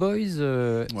Bottom Boys.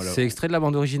 Voilà. C'est extrait de la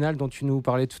bande originale dont tu nous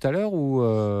parlais tout à l'heure ou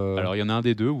Alors il y en a un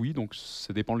des deux, oui, donc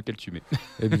ça dépend lequel tu mets.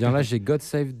 Eh bien là j'ai God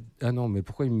Save. Ah non, mais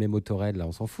pourquoi il me met Motorhead là?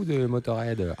 On s'en fout de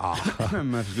Motorhead. Parce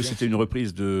que c'était une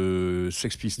reprise de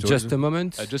Sex Pistols. Just a Moment.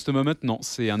 Just a Moment, non,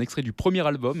 c'est un extrait du premier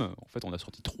album. En fait, on a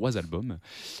sorti 3 albums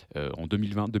en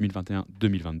 2020, 2021,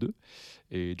 2022.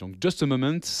 Et donc Just a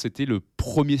Moment, c'était le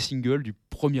premier single du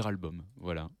premier album.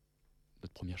 Voilà,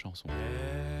 notre première chanson.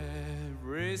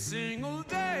 Every single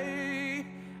day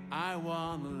I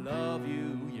wanna love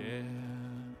you, yeah.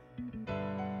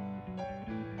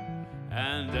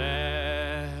 And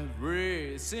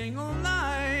every single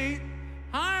night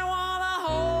I wanna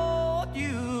hold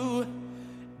you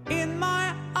in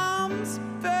my arms,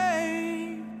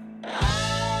 babe.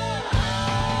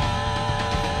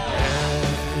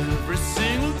 Every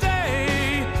single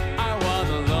day I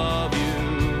wanna love you.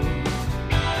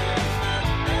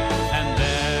 And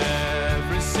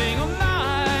every single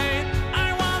night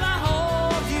I wanna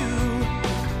hold you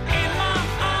in my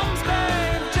arms,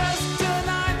 babe. Just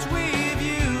tonight with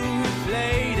you,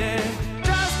 lady.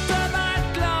 Just tonight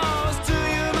close to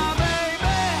you, my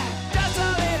baby. Just a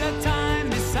little time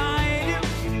beside you.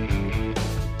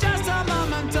 Just a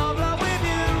moment of love with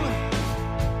you.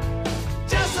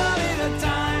 Just a little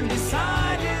time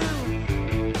beside you.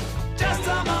 Just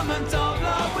a moment of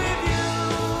love with you.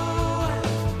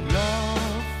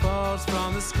 Love falls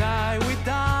from the sky, we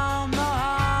don't know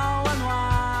how and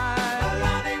why.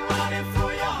 Running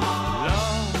for your heart.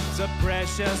 Love's a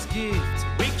precious gift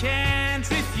we can't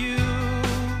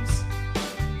refuse.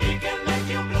 It can make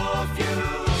you blow a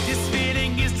fuse. This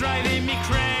feeling is driving me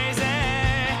crazy.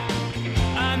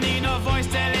 I need a voice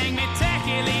telling me take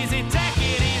it easy, take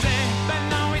it easy. But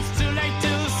now it's too late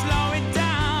to slow it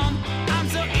down. I'm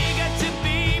so eager to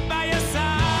be by your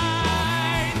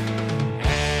side.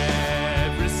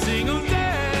 Every single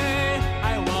day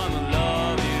I wanna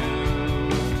love you.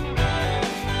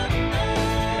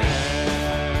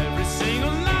 Every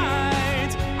single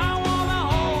night I wanna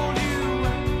hold you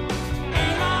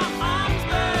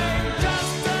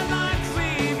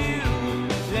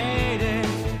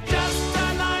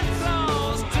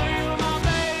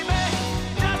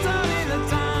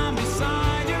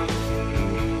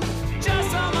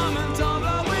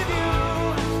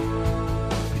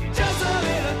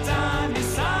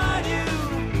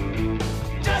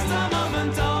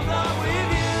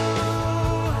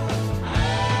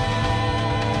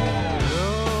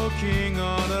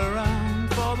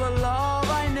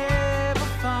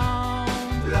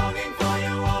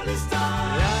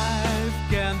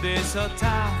so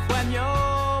tough when you're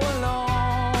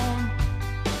alone.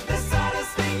 The saddest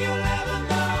thing you'll ever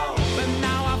know. But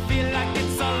now I feel like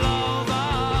it's all over.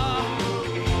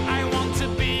 I want to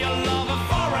be your lover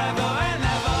forever and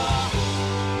ever.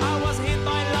 I was hit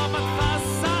by love at first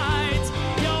sight.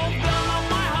 You're blown on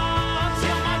my heart,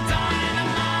 you're my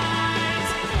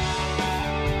dynamite.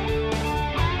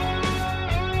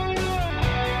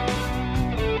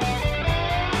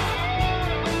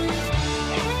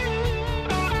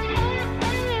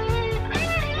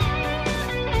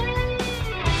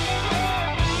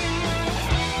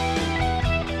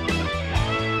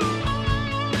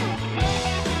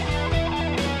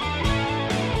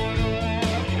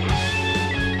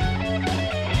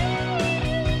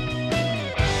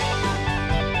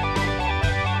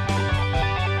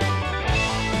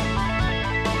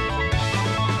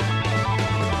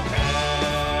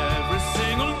 Every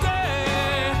single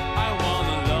day I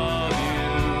wanna love you.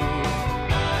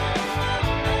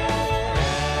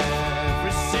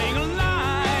 Every single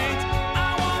night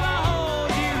I wanna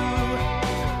hold you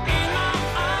in my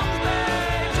arms,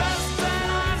 babe. Just a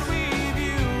night with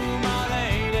you, my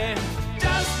lady.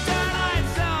 Just a night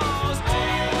close to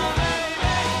you, my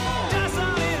baby. Just a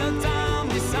little time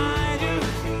beside you.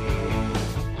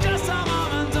 Just a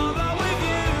moment of love with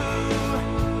you.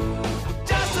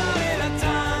 Just a little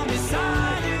time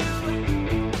beside you.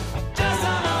 Just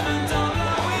a moment of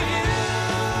love with you.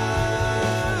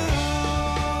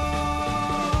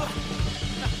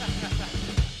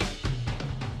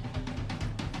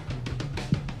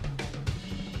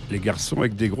 Les garçons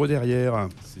avec des gros derrière.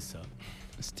 C'est ça.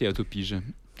 C'était Atopige,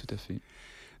 tout à fait.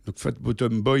 Donc Fat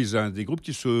Bottom Boys, un des groupes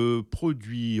qui se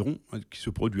produira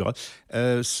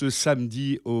ce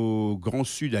samedi au Grand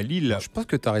Sud à Lille. Je pense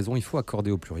que tu as raison, il faut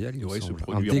accorder au pluriel. Il me Ouais, se semble.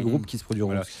 Un produiront. des groupes qui se produiront.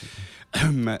 Voilà. aussi.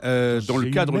 Dans le J'ai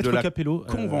eu cadre de Maître la Capello,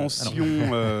 convention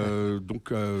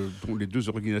dont les deux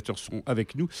organisateurs sont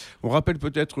avec nous. On rappelle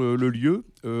peut-être le lieu,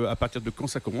 à partir de quand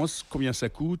ça commence, combien ça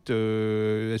coûte,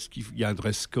 est-ce qu'il y a un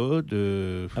dress code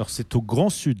Alors, c'est au Grand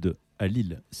Sud, à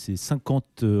Lille. C'est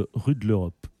 50 rue de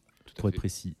l'Europe, pour être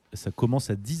précis. Ça commence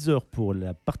à 10h pour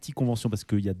la partie convention, parce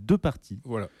qu'il y a deux parties.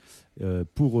 Voilà.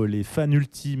 Pour les fans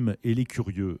ultimes et les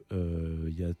curieux,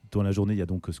 dans la journée, il y a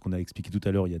donc ce qu'on a expliqué tout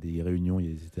à l'heure, il y a des réunions,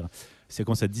 etc. Ça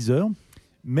commence à 10h.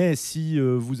 Mais si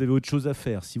vous avez autre chose à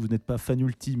faire, si vous n'êtes pas fan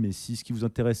ultime et si ce qui vous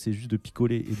intéresse c'est juste de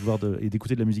picoler et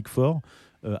d'écouter de la musique fort,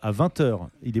 à 20h,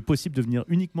 il est possible de venir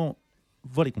uniquement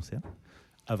voir les concerts,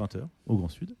 à 20h, au Grand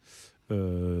Sud.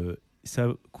 Ça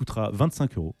coûtera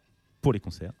 25 € pour les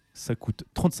concerts. Ça coûte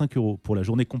 35 € pour la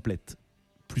journée complète,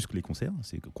 plus que les concerts,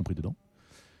 c'est compris dedans.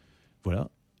 Voilà.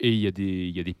 Et il y a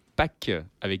des packs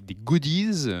avec des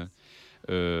goodies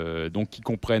donc qui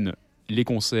comprennent les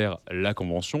concerts, la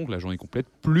convention, la journée complète,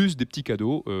 plus des petits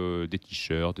cadeaux, des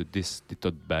t-shirts, des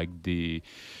tote bags, des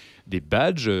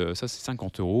badges, ça c'est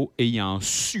 50 €. Et il y a un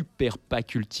super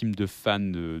pack ultime de fans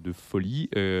de folie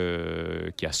qui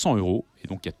est à 100 €. Et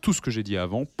donc il y a tout ce que j'ai dit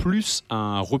avant, plus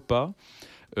un repas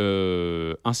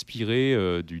inspiré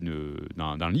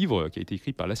d'un livre qui a été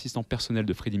écrit par l'assistant personnel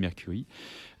de Freddie Mercury.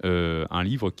 Un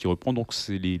livre qui reprend donc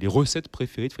les recettes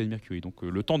préférées de Freddie Mercury. Donc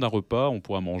le temps d'un repas, on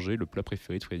pourra manger le plat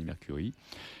préféré de Freddie Mercury.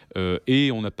 Et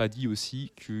on n'a pas dit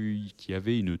aussi qu'il y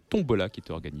avait une tombola qui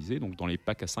était organisée. Donc dans les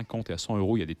packs à 50 et à 100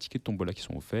 €, il y a des tickets de tombola qui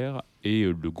sont offerts. Et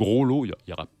le gros lot, il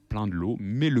y aura plein de lots,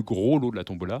 mais le gros lot de la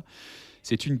tombola,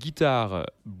 c'est une guitare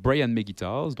Brian May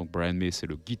Guitars. Donc Brian May, c'est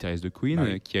le guitariste de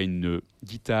Queen, qui a une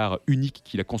guitare unique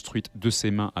qu'il a construite de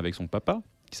ses mains avec son papa,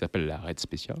 qui s'appelle la Red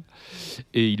Special.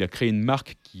 Et il a créé une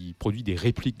marque qui produit des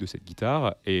répliques de cette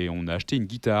guitare. Et on a acheté une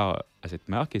guitare à cette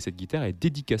marque. Et cette guitare est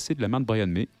dédicacée de la main de Brian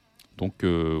May. Donc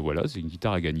voilà, c'est une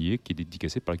guitare à gagner qui est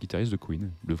dédicacée par le guitariste de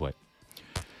Queen, le vrai.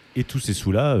 Et tous ces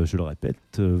sous-là, je le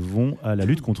répète, vont à la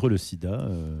lutte contre le sida.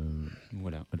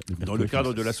 Voilà. Dans le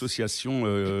cadre de l'association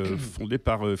fondée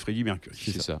par Freddie Mercury.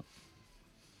 C'est ça.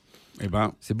 Eh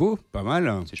ben, C'est beau. pas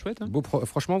mal. C'est chouette, hein. Beau,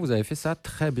 franchement, vous avez fait ça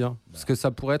très bien. Parce que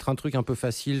ça pourrait être un truc un peu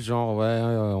facile, genre,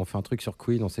 on fait un truc sur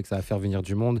Queen, on sait que ça va faire venir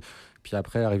du monde. Puis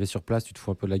après, arriver sur place, tu te fous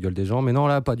un peu de la gueule des gens. Mais non,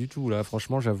 là, pas du tout. Là,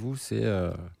 franchement, j'avoue, c'est...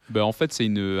 En fait, c'est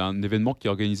un événement qui est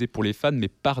organisé pour les fans, mais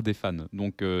par des fans.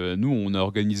 Donc, nous, on a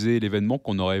organisé l'événement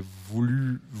qu'on aurait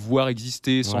voulu voir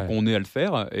exister sans qu'on ait à le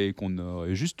faire et qu'on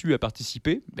aurait juste eu à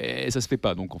participer. Mais ça se fait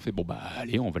pas. Donc, on fait,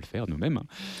 allez, on va le faire nous-mêmes.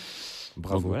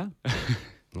 Bravo. Donc, voilà.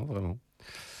 Non, vraiment.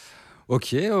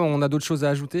 Ok, on a d'autres choses à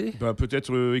ajouter ?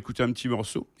 Peut-être écouter un petit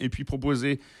morceau et puis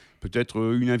proposer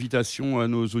peut-être une invitation à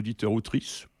nos auditeurs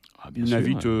autrices. bien une sûr,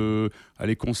 invite à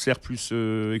les concerts plus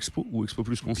expo ou expo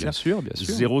plus concert. Bien sûr, bien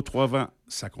sûr. 0320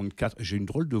 54. J'ai une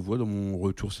drôle de voix dans mon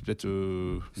retour. C'est peut-être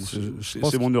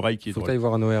pense c'est mon oreille qui est Faut que drôle. t'ailles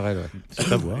voir un ORL. Ouais. C'est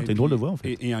ta voix. T'as une drôle de voix en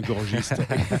fait. Et un gorgiste.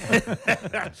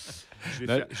 Je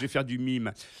vais faire du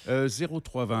mime.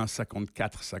 0320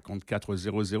 54 54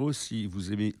 00. Si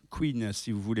vous aimez Queen,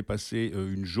 si vous voulez passer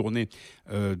une journée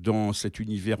dans cet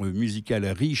univers musical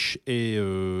riche et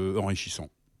enrichissant.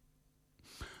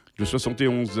 De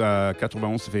 71 à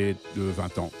 91, ça fait de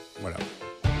 20 ans. Voilà.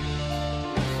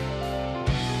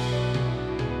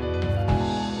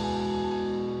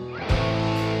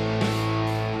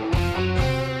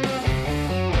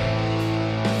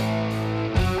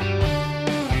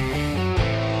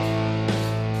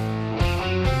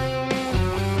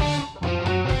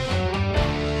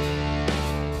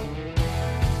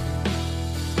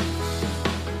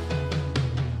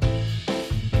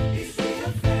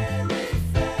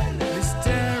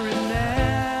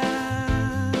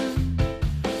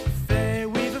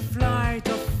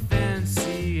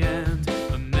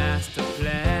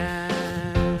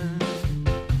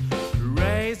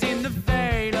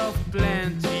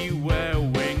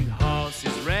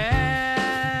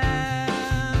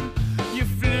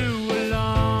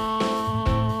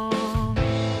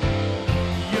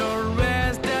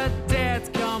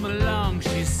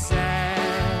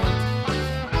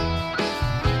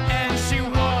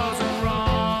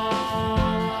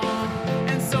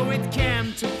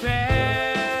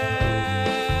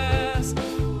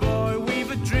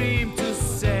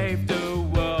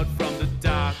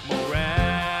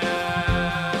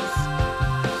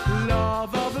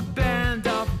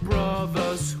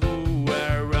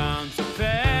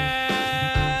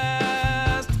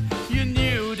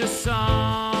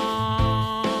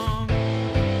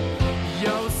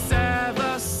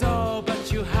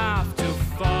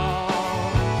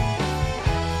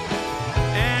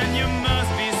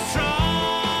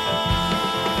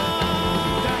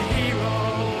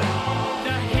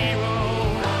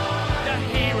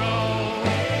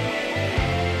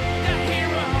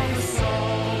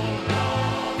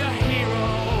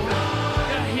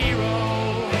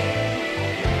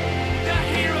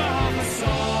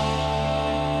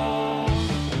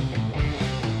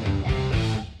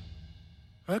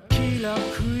 A killer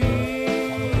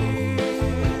queen.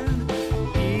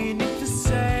 You need to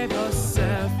save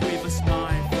herself with a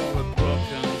smile for a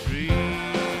broken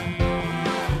dream.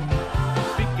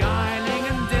 Beguiling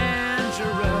and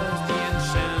dangerous, the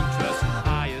enchantress and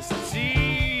highest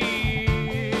esteem.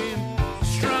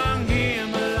 Strung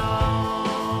him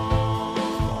along.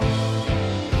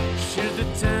 She'll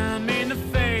determine the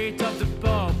fate of the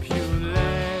populace.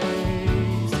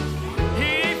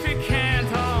 If he can't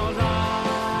hold on.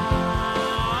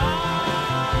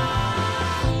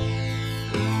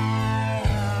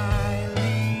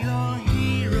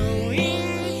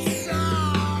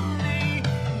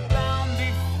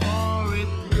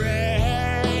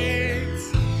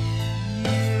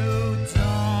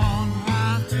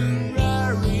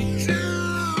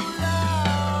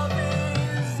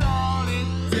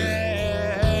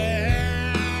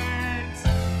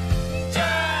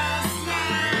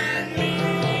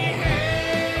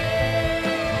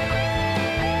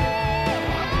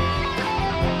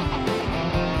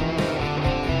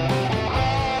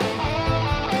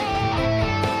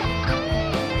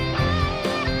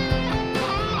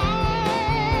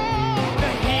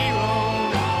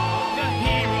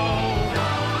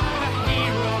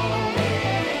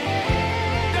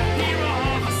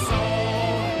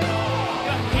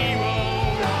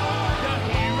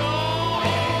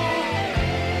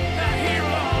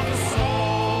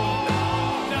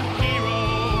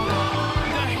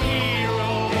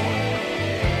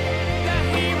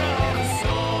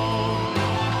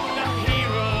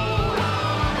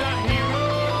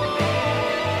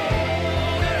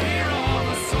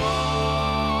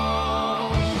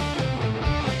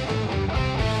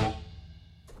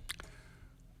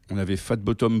 On avait Fat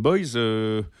Bottom Boys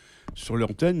sur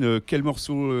l'antenne. Quel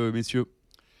morceau, messieurs?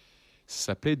 Ça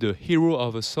s'appelait The Hero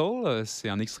of a Soul. C'est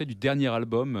un extrait du dernier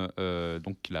album,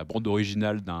 donc la bande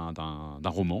originale d'un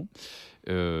roman.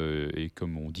 Et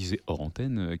comme on disait hors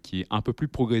antenne, qui est un peu plus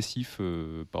progressif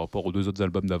par rapport aux deux autres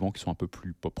albums d'avant qui sont un peu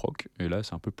plus pop-rock. Et là,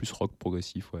 c'est un peu plus rock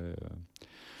progressif. Ouais.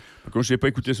 Quand je n'ai pas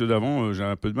écouté ceux d'avant, j'ai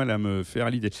un peu de mal à me faire à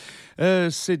l'idée.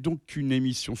 C'est donc une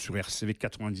émission sur RCV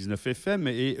 99 FM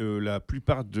et la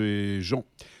plupart des gens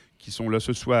qui sont là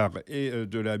ce soir et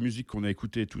de la musique qu'on a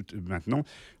écoutée toute maintenant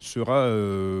sera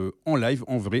en live,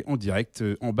 en vrai, en direct,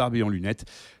 en barbe et en lunettes,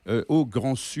 au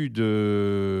Grand Sud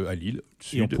à Lille.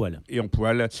 Et en poil. Et en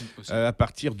poil, à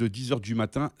partir de 10h du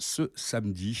matin ce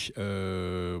samedi.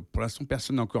 Pour l'instant,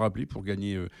 personne n'a encore appelé pour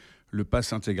gagner le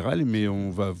pass intégral, mais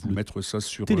on va vous mettre ça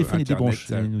sur téléphone Internet. est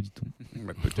débranché, nous dit-on.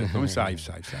 Ouais, peut-être, non, mais ça arrive.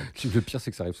 Le pire,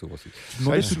 c'est que ça arrive souvent aussi. Je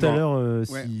demandais tout à l'heure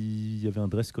Ouais. s'il y avait un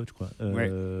dress code, je crois.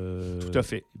 Tout à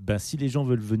fait. Ben, si les gens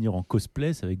veulent venir en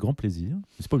cosplay, c'est avec grand plaisir.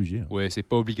 C'est pas obligé. Hein. Ouais, c'est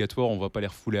pas obligatoire, on va pas les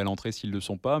refouler à l'entrée s'ils le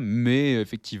sont pas, mais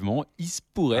effectivement, il se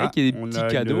pourrait qu'il y ait des petits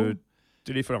cadeaux.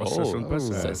 Téléphone, alors ça sonne pas,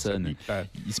 ça ça sonne. pique pas.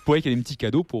 Il se pourrait qu'il y ait des petits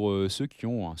cadeaux pour ceux qui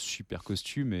ont un super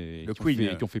costume et Le qui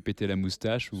Queen. ont fait péter la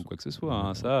moustache ou quoi que ce soit.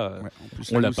 Hein. Ça, Ouais, en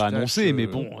plus, on la l'a pas moustache, annoncé, mais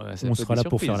bon, ça On peut sera être là des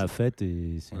pour faire la surprises. fête.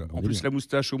 Et c'est Voilà. un bon En plus, délire. la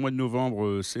moustache au mois de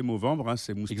novembre, c'est Movembre, hein,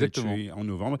 c'est moustache Exactement. en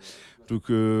novembre. Donc,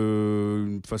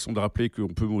 une façon de rappeler qu'on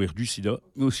peut mourir du sida,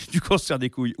 mais aussi du cancer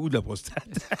des couilles ou de la prostate.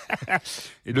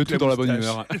 Et Le donc, tout la dans la bonne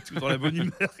moustache, humeur. le tout dans la bonne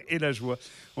humeur et la joie.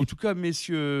 En tout cas,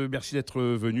 messieurs, merci d'être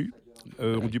venus.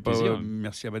 On dit pas plaisir.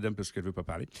 merci à madame parce qu'elle veut pas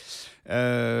parler.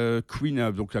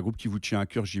 Queen, donc un groupe qui vous tient à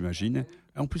cœur, j'imagine.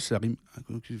 En plus, ça rime. Un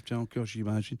groupe qui vous tient à cœur,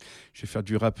 j'imagine. Je vais faire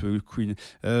du rap Queen.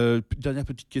 Dernière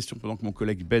petite question pendant que mon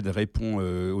collègue Bed répond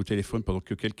au téléphone, pendant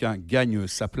que quelqu'un gagne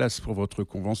sa place pour votre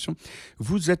convention.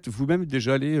 Vous êtes vous-même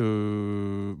déjà allé.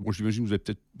 Bon, j'imagine vous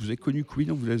avez connu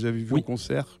Queen, vous les avez vus Oui. en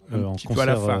concert, En petit peu à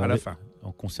la concert, fin. À la ouais. fin.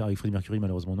 En concert avec Freddie Mercury,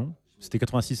 malheureusement non. C'était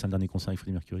 86, un dernier concert avec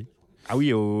Freddie Mercury. Ah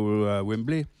oui, à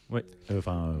Wembley. Ouais. Cette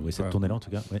Ouais. tournée-là en tout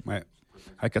cas. Ouais. Ouais.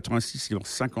 À 86, il est mort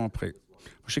 5 ans après.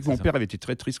 Je sais que mon ça. père avait été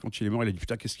très triste quand il est mort. Il a dit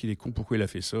putain, qu'est-ce qu'il est con, pourquoi il a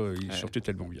fait ça. Il chantait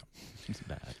tellement bien.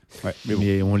 Bah, Ouais,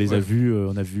 mais on les a Ouais. vus,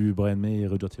 on a vu Brian May et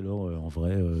Roger Taylor en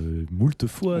vrai moult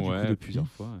fois du coup, Ouais, depuis. plusieurs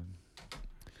fois.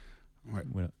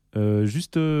 Voilà.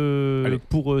 Juste Allez.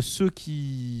 pour ceux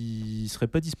qui seraient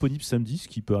pas disponibles samedi, ce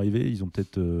qui peut arriver, ils ont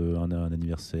peut-être un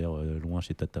anniversaire loin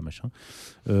chez Tata machin.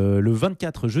 Le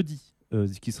 24 jeudi,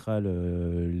 qui sera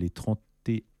les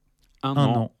 31 Un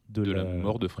ans an de de la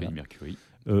mort de Freddie voilà. Mercury.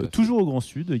 Toujours au Grand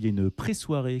Sud, il y a une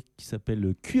pré-soirée qui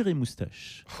s'appelle Cuir et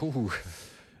Moustache.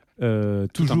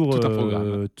 Toujours, tout un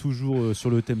programme. toujours sur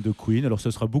le thème de Queen. Alors,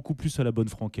 ça sera beaucoup plus à la bonne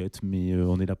franquette, mais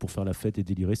on est là pour faire la fête et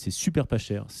délirer. C'est super pas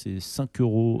cher. C'est 5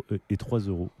 € et 3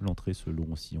 € l'entrée,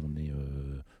 selon si on est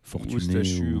fortuné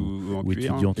Moustachu ou en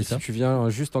cuir. étudiant. Et Tout si ça. tu viens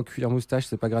juste en cuir moustache,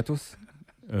 c'est pas gratos?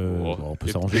 On peut Il y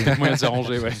a s'arranger. peut-être moyen de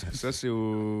s'arranger, ouais. Ça, c'est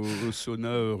au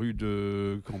sauna rue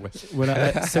de Cambrai.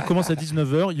 Voilà, ça commence à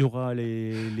 19h. Il y aura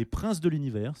les Princes de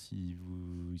l'Univers, ils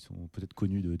sont peut-être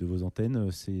connus de vos antennes.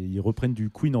 Ils reprennent du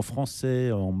Queen en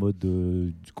français en mode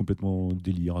complètement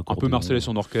délire. Un peu Marcellus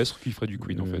en orchestre qui ferait du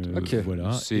Queen en fait. Ok.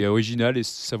 Voilà. C'est original et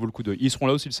ça vaut le coup d'œil. Ils seront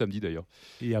là aussi le samedi d'ailleurs.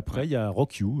 Et après, il y a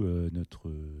Rock You, notre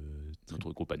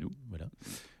Groupe à nous. voilà.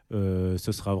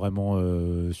 Ce sera vraiment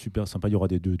super sympa. Il y aura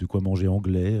de quoi manger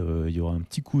anglais. Il y aura un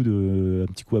petit coup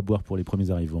à boire pour les premiers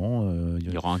arrivants.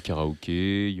 Il y aura un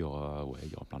karaoké, il y aura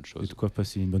plein de et choses. de quoi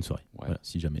passer une bonne soirée. Ouais. Voilà,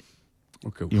 si jamais.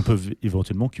 Au cas où. Et on peut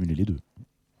éventuellement cumuler les deux,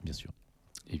 bien sûr.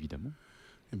 Évidemment.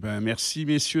 Eh ben, merci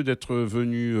messieurs d'être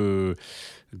venus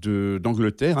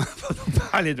d'Angleterre pour nous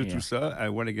parler de Yeah. tout ça à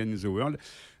One Again in the World.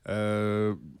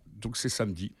 Donc c'est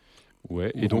samedi.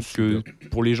 Ouais, Au et donc Grand Sud.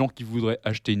 pour les gens qui voudraient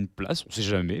acheter une place, on sait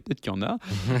jamais, peut-être qu'il y en a.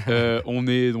 On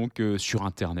est donc sur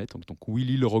internet, donc We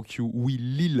Lille Rock You,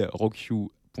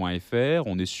 WeLilleRockYou.fr.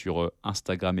 On est sur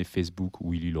Instagram et Facebook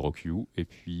We Lille Rock You. Et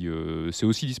puis c'est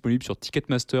aussi disponible sur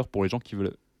Ticketmaster pour les gens qui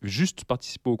veulent juste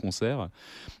participer au concert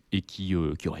et qui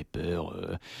auraient peur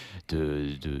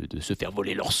de se faire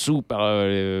voler leurs sous par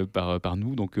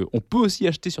nous. Donc on peut aussi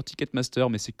acheter sur Ticketmaster,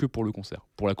 mais c'est que pour le concert.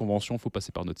 Pour la convention, il faut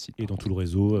passer par notre site. Et dans tout le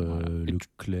réseau, Voilà.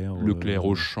 Leclerc, Leclerc,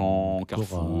 Auchan,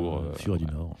 Carrefour, Furet du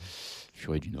ouais. Nord.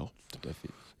 Furet du Nord, tout à fait.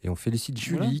 Et on félicite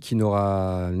Julie Voilà. qui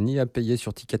n'aura ni à payer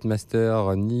sur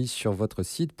Ticketmaster ni sur votre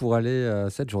site pour aller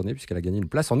cette journée puisqu'elle a gagné une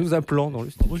place en nous appelant dans le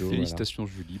studio. Voilà. Félicitations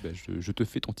Julie, je te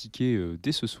fais ton ticket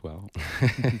dès ce soir.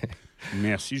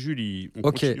 Merci Julie. On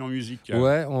Ok. continue en musique.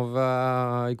 Ouais, on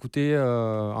va écouter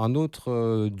un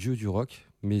autre dieu du rock,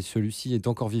 mais celui-ci est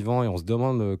encore vivant et on se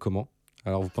demande comment.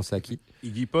 Alors vous pensez à qui?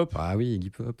 Iggy Pop. Ah oui, Iggy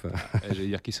Pop. J'allais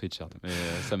dire Keith Richard, mais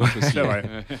ça marche aussi. C'est vrai.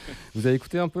 Vous avez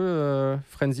écouté un peu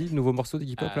Frenzy, le nouveau morceau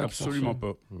d'Iggy Pop Ah, là Absolument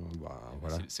pas. Bah,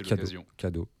 voilà. C'est Cadeau. l'occasion.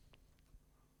 Cadeau.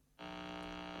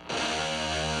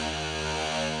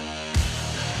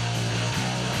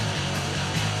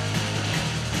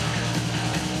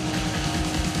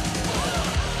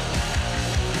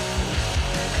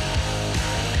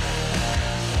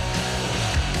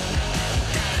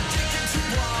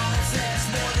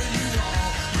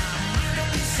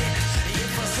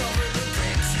 If I suffer the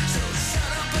bricks, so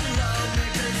shut up and love me,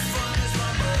 'cause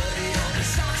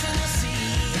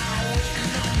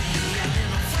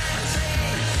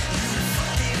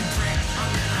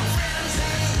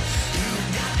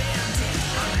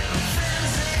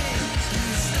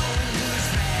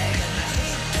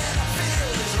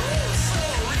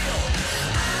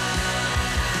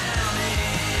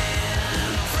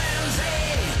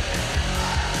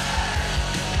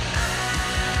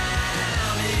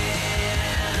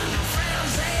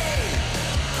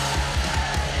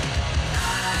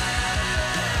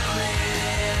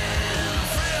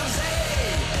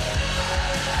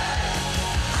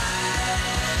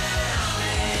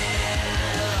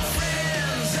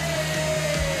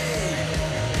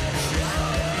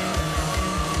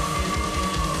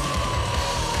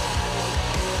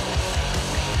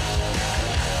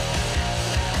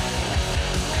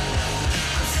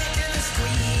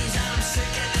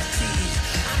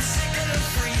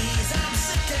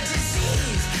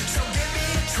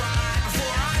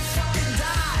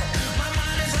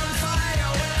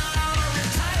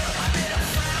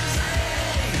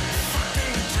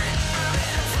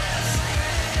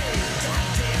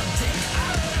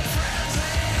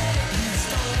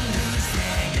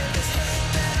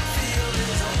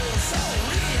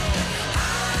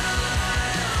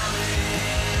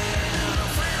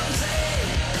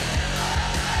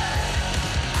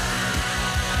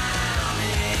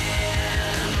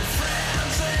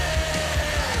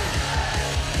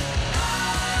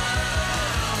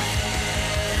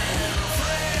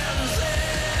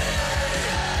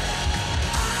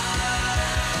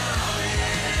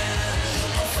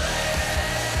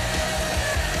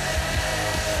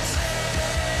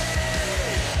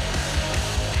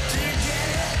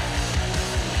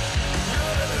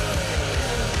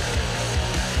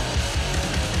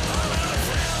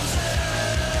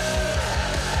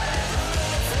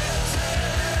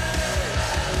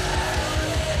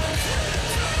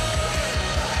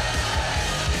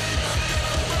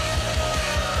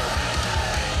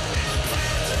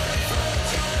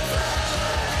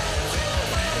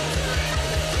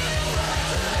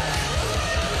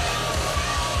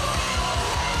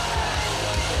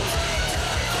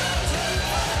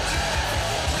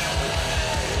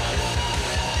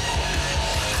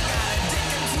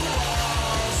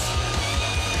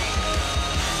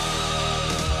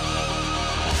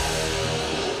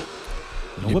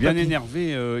bien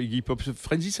énervé. Iggy Pop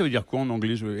Frenzy, ça veut dire quoi en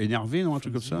anglais? Énervé, non? Un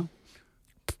truc comme ça?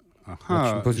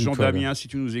 Jean Damien, si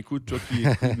tu nous écoutes, toi qui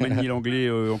manies l'anglais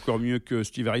encore mieux que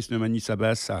Steve Harris ne manie sa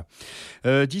basse.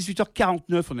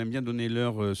 18h49, on aime bien donner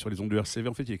l'heure sur les ondes de RCV.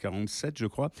 En fait, il est 47, je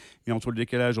crois. Mais entre le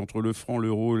décalage, entre le franc,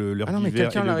 l'euro, l'heure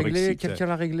d'hiver et le Brexit... Quelqu'un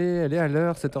l'a réglé, elle est à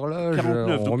l'heure, cette horloge.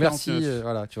 49, on remercie. 49.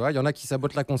 Voilà, tu vois, il y en a qui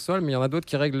sabotent la console, mais il y en a d'autres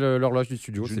qui règlent l'horloge du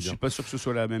studio. Je ne suis pas sûr que ce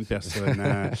soit la même personne.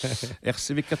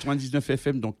 RCV 99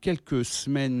 FM, dans quelques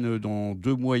semaines, dans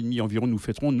 2 mois et demi environ, nous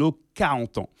fêterons nos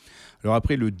 40 ans. Alors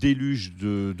après le déluge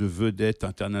de vedettes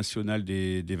internationales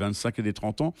des 25 et des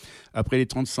 30 ans, après les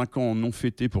 35 ans non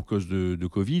fêtés pour cause de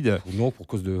Covid. Non, pour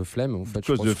cause de flemme, en fait.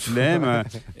 Pour cause de flemme.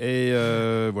 Et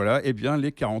voilà, eh bien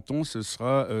les 40 ans, ce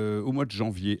sera au mois de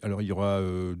janvier. Alors il y aura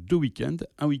 2 week-ends.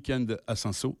 Un week-end à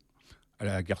Saint-Saul, à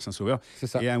la gare Saint-Sauveur,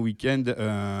 et un week-end,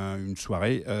 une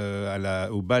soirée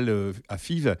au bal à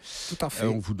Fives. Tout à fait.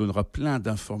 On vous donnera plein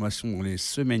d'informations dans les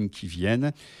semaines qui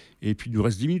viennent. Et puis, il nous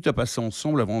reste 10 minutes à passer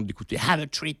ensemble avant d'écouter Have a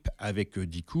Trip avec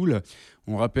D-Cool.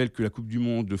 On rappelle que la Coupe du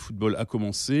Monde de football a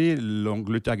commencé.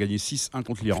 L'Angleterre a gagné 6-1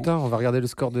 contre l'Iran. Putain, on va regarder le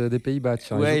score des Pays-Bas.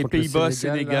 Ouais, Pays-Bas,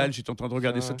 Sénégal. J'étais en train de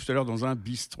regarder ça tout à l'heure dans un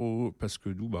bistrot parce que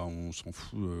nous, on s'en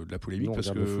fout de la polémique. Non, parce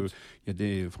qu'il y a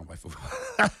des. Enfin, bref.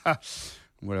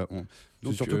 Voilà.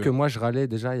 Donc, surtout que moi, je râlais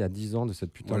déjà il y a 10 ans de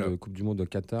cette putain de Coupe du Monde au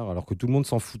Qatar, alors que tout le monde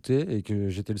s'en foutait et que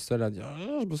j'étais le seul à dire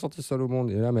je me sentais seul au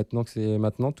monde. Et là, maintenant que c'est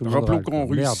maintenant, tout le monde. Rappelons qu'en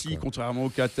Russie, contrairement au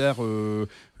Qatar,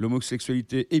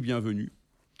 l'homosexualité est bienvenue.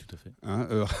 Tout à fait.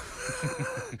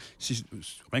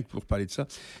 Rien que pour parler de ça.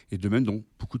 Et de même dans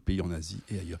beaucoup de pays en Asie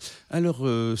et ailleurs. Alors,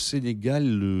 Sénégal,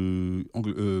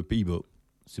 Pays-Bas.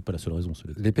 C'est pas la seule raison.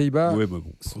 Les Pays-Bas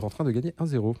sont en train de gagner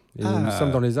 1-0. Et nous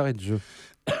sommes dans les arrêts de jeu.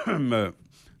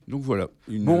 Donc voilà.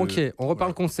 Bon, ok, on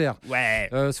reparle concert. Ouais.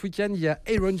 Ce week-end, il y a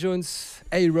Aaron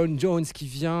Jones qui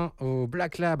vient au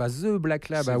Black Lab, à The Black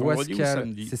Lab, à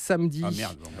Wascal. C'est samedi. Ah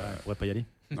merde, on pourrait pas y aller.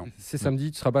 Non. C'est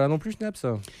samedi. Tu seras pas là non plus, Schnaps?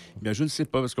 Bien, je ne sais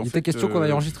pas parce qu'en fait. Il était question qu'on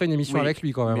aille enregistrer une émission avec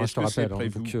lui quand même. Je te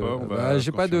rappelle.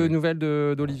 J'ai pas de nouvelles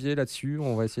d'Olivier là-dessus.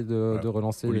 On va essayer de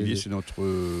relancer. Olivier, c'est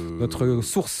notre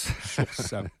source.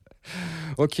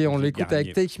 Ok, on l'écoute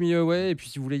avec Take Me Away. Et puis,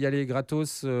 si vous voulez y aller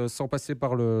gratos sans passer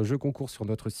par le jeu concours sur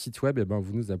notre site web,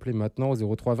 vous nous appelez maintenant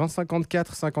au 03 20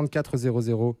 54 54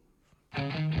 00.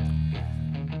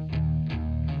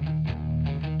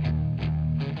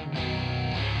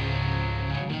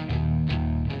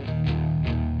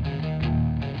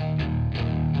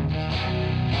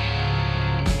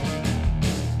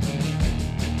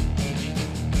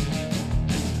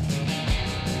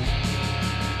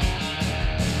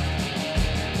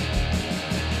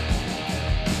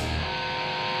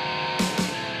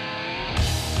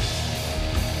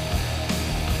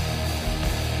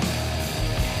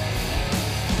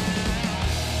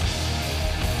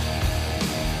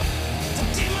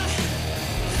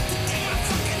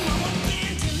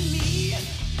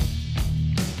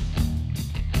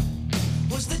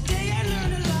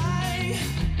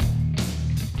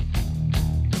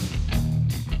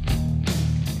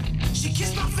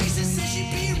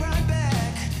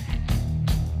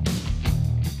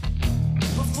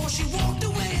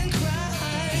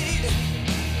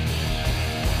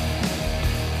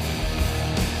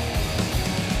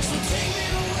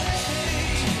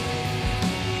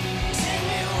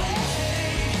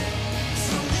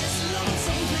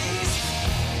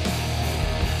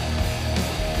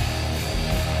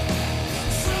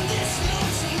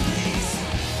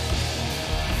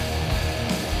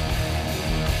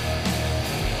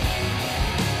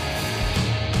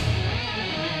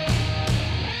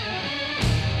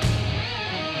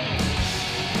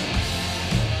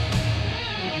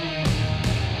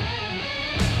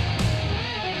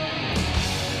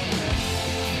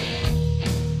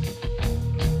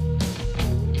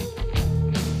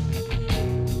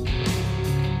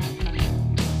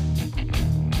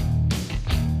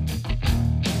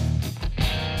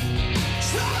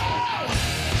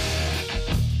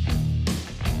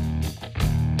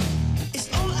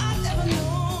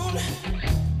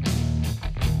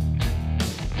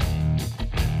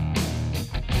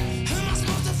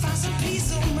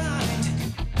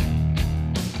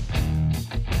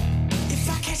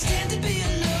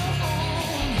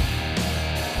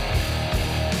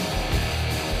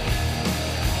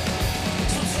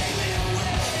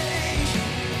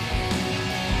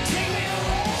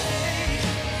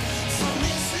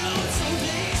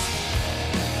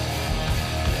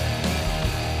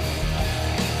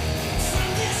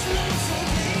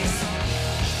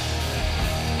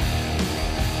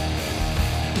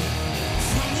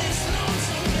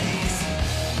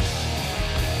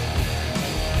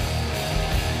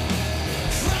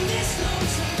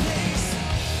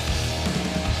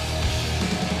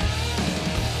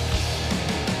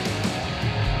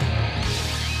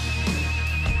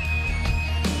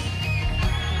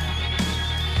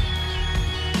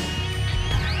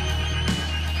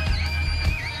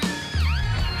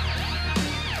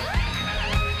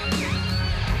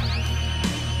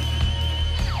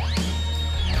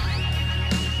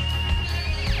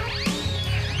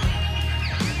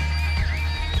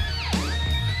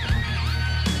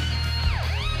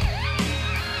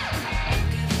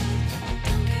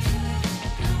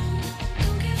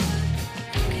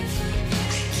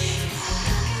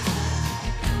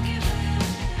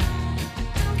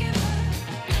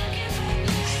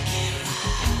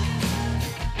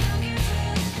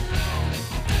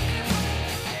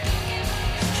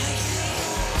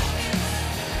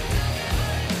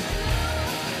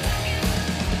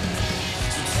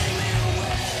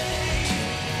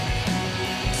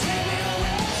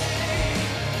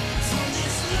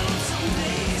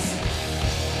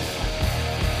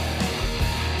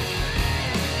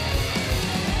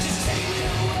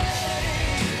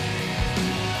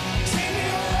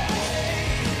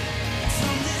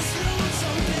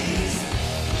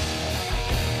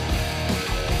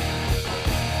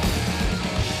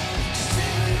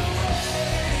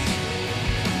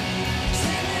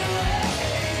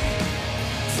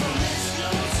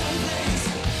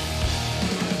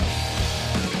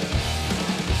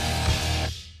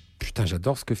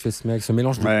 J'adore ce que fait ce mec, ce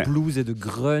mélange de blues et de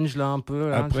grunge là un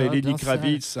peu. Là, après vois, Lenny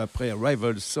Kravitz, après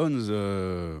Rival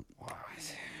Sons.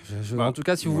 En tout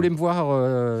cas, si vous voulez me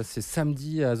voir, c'est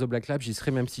samedi à The Black Lab. J'y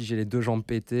serai même si j'ai les 2 jambes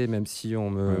pétées, même si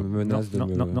on me menace non,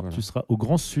 de me... Non, voilà. tu seras au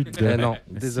Grand Sud. Non,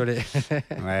 désolé.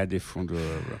 Ouais, des fonds de...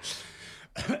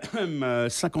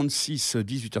 56,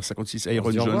 18h56,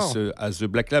 Aaron Jones à The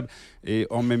Black Lab et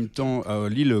en même temps à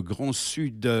Lille Grand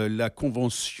Sud, la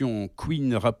convention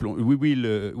Queen, rappelons, We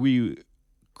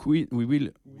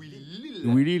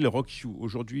Lille Rock You.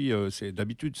 Aujourd'hui,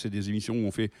 d'habitude, c'est des émissions où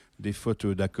on fait des fautes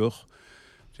d'accords.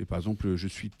 C'est par exemple, je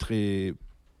suis très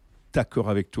d'accord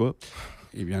avec toi.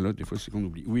 Et bien là, des fois, c'est qu'on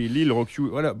oublie. We Lille Rock You.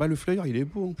 Voilà, le flyer, il est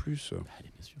beau en plus.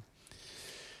 Allez, bien sûr.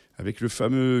 Avec le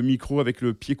fameux micro avec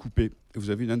le pied coupé. Vous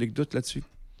avez une anecdote là-dessus ?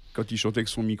 Quand il chantait avec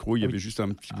son micro, il y avait juste un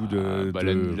petit bout de...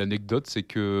 L'anecdote, c'est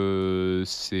que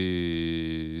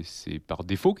c'est par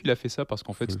défaut qu'il a fait ça, parce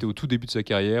qu'en fait, c'était au tout début de sa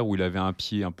carrière où il avait un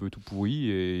pied un peu tout pourri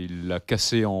et il l'a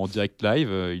cassé en direct live.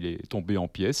 Il est tombé en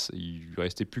pièces. Il lui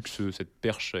restait plus que cette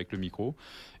perche avec le micro.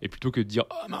 Et plutôt que de dire «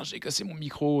 Ah mince, j'ai cassé mon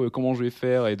micro, comment je vais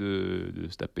faire » et de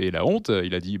se taper la honte,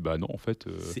 il a dit « Bah non, en fait...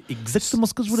 c'est exactement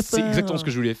ce que je voulais faire. C'est exactement ce que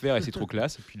je voulais faire et c'est trop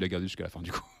classe. » Et puis il l'a gardé jusqu'à la fin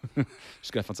du coup.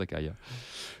 Jusqu'à la fin de sa carrière.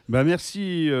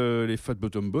 Merci les Fat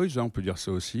Bottom Boys, on peut dire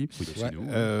ça aussi. Oui,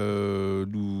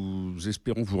 nous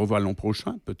espérons vous revoir l'an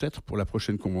prochain, peut-être, pour la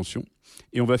prochaine convention.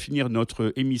 Et on va finir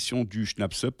notre émission du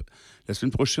Schnaps Up. La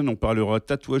semaine prochaine, on parlera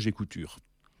tatouage et couture.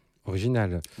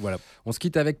 Original. Voilà. On se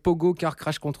quitte avec Pogo Car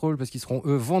Crash Control parce qu'ils seront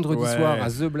eux vendredi soir à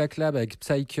The Black Lab avec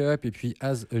Psych Up et puis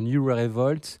As a New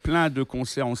Revolt. Plein de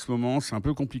concerts en ce moment, c'est un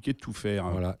peu compliqué de tout faire.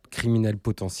 Voilà, criminel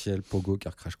potentiel, Pogo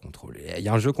Car Crash Control. Il y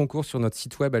a un jeu concours sur notre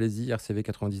site web, allez-y,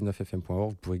 rcv99fm.org.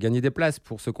 Vous pourrez gagner des places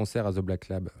pour ce concert à The Black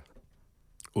Lab.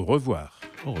 Au revoir.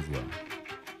 Au revoir.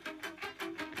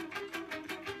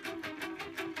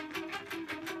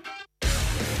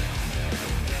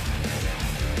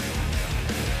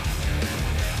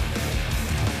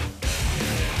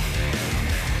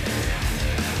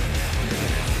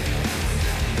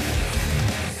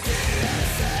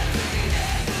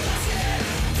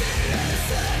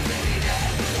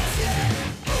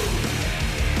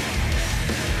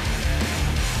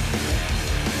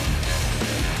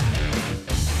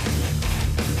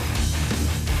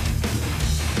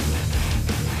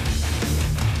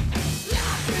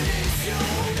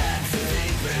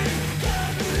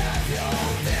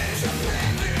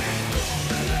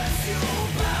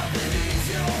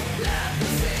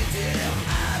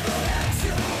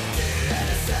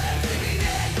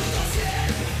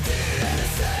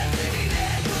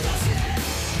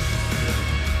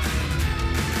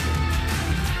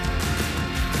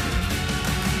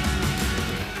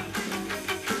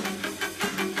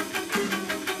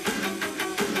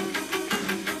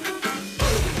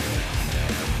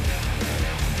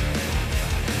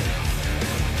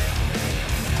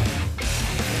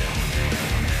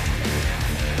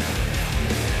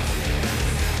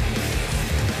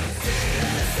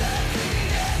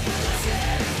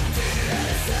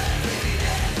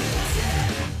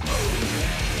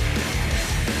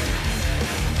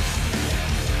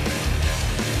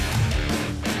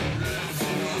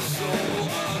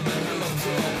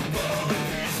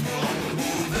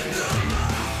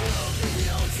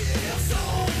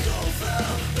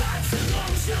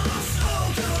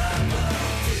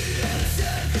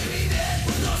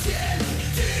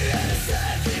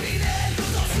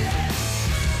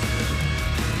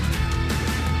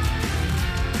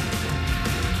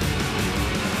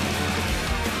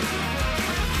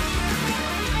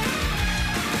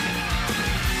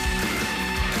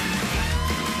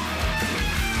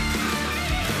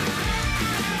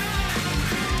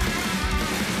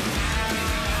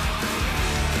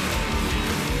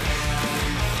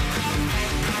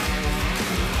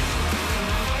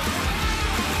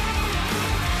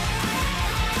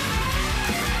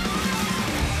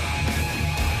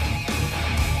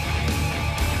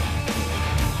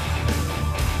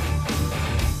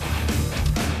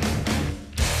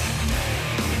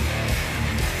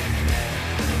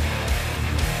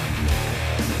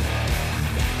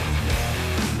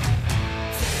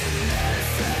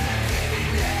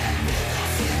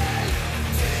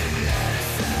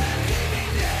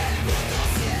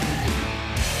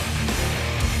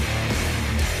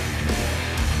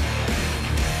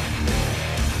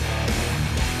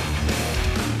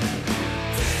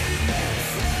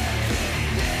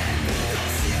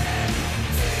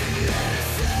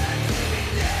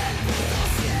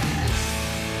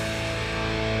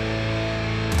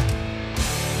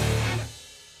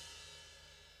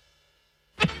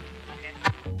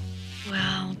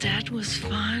 was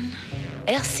fun,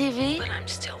 RCV, but I'm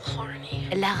still horny.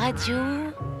 la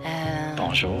radio. Bonjour.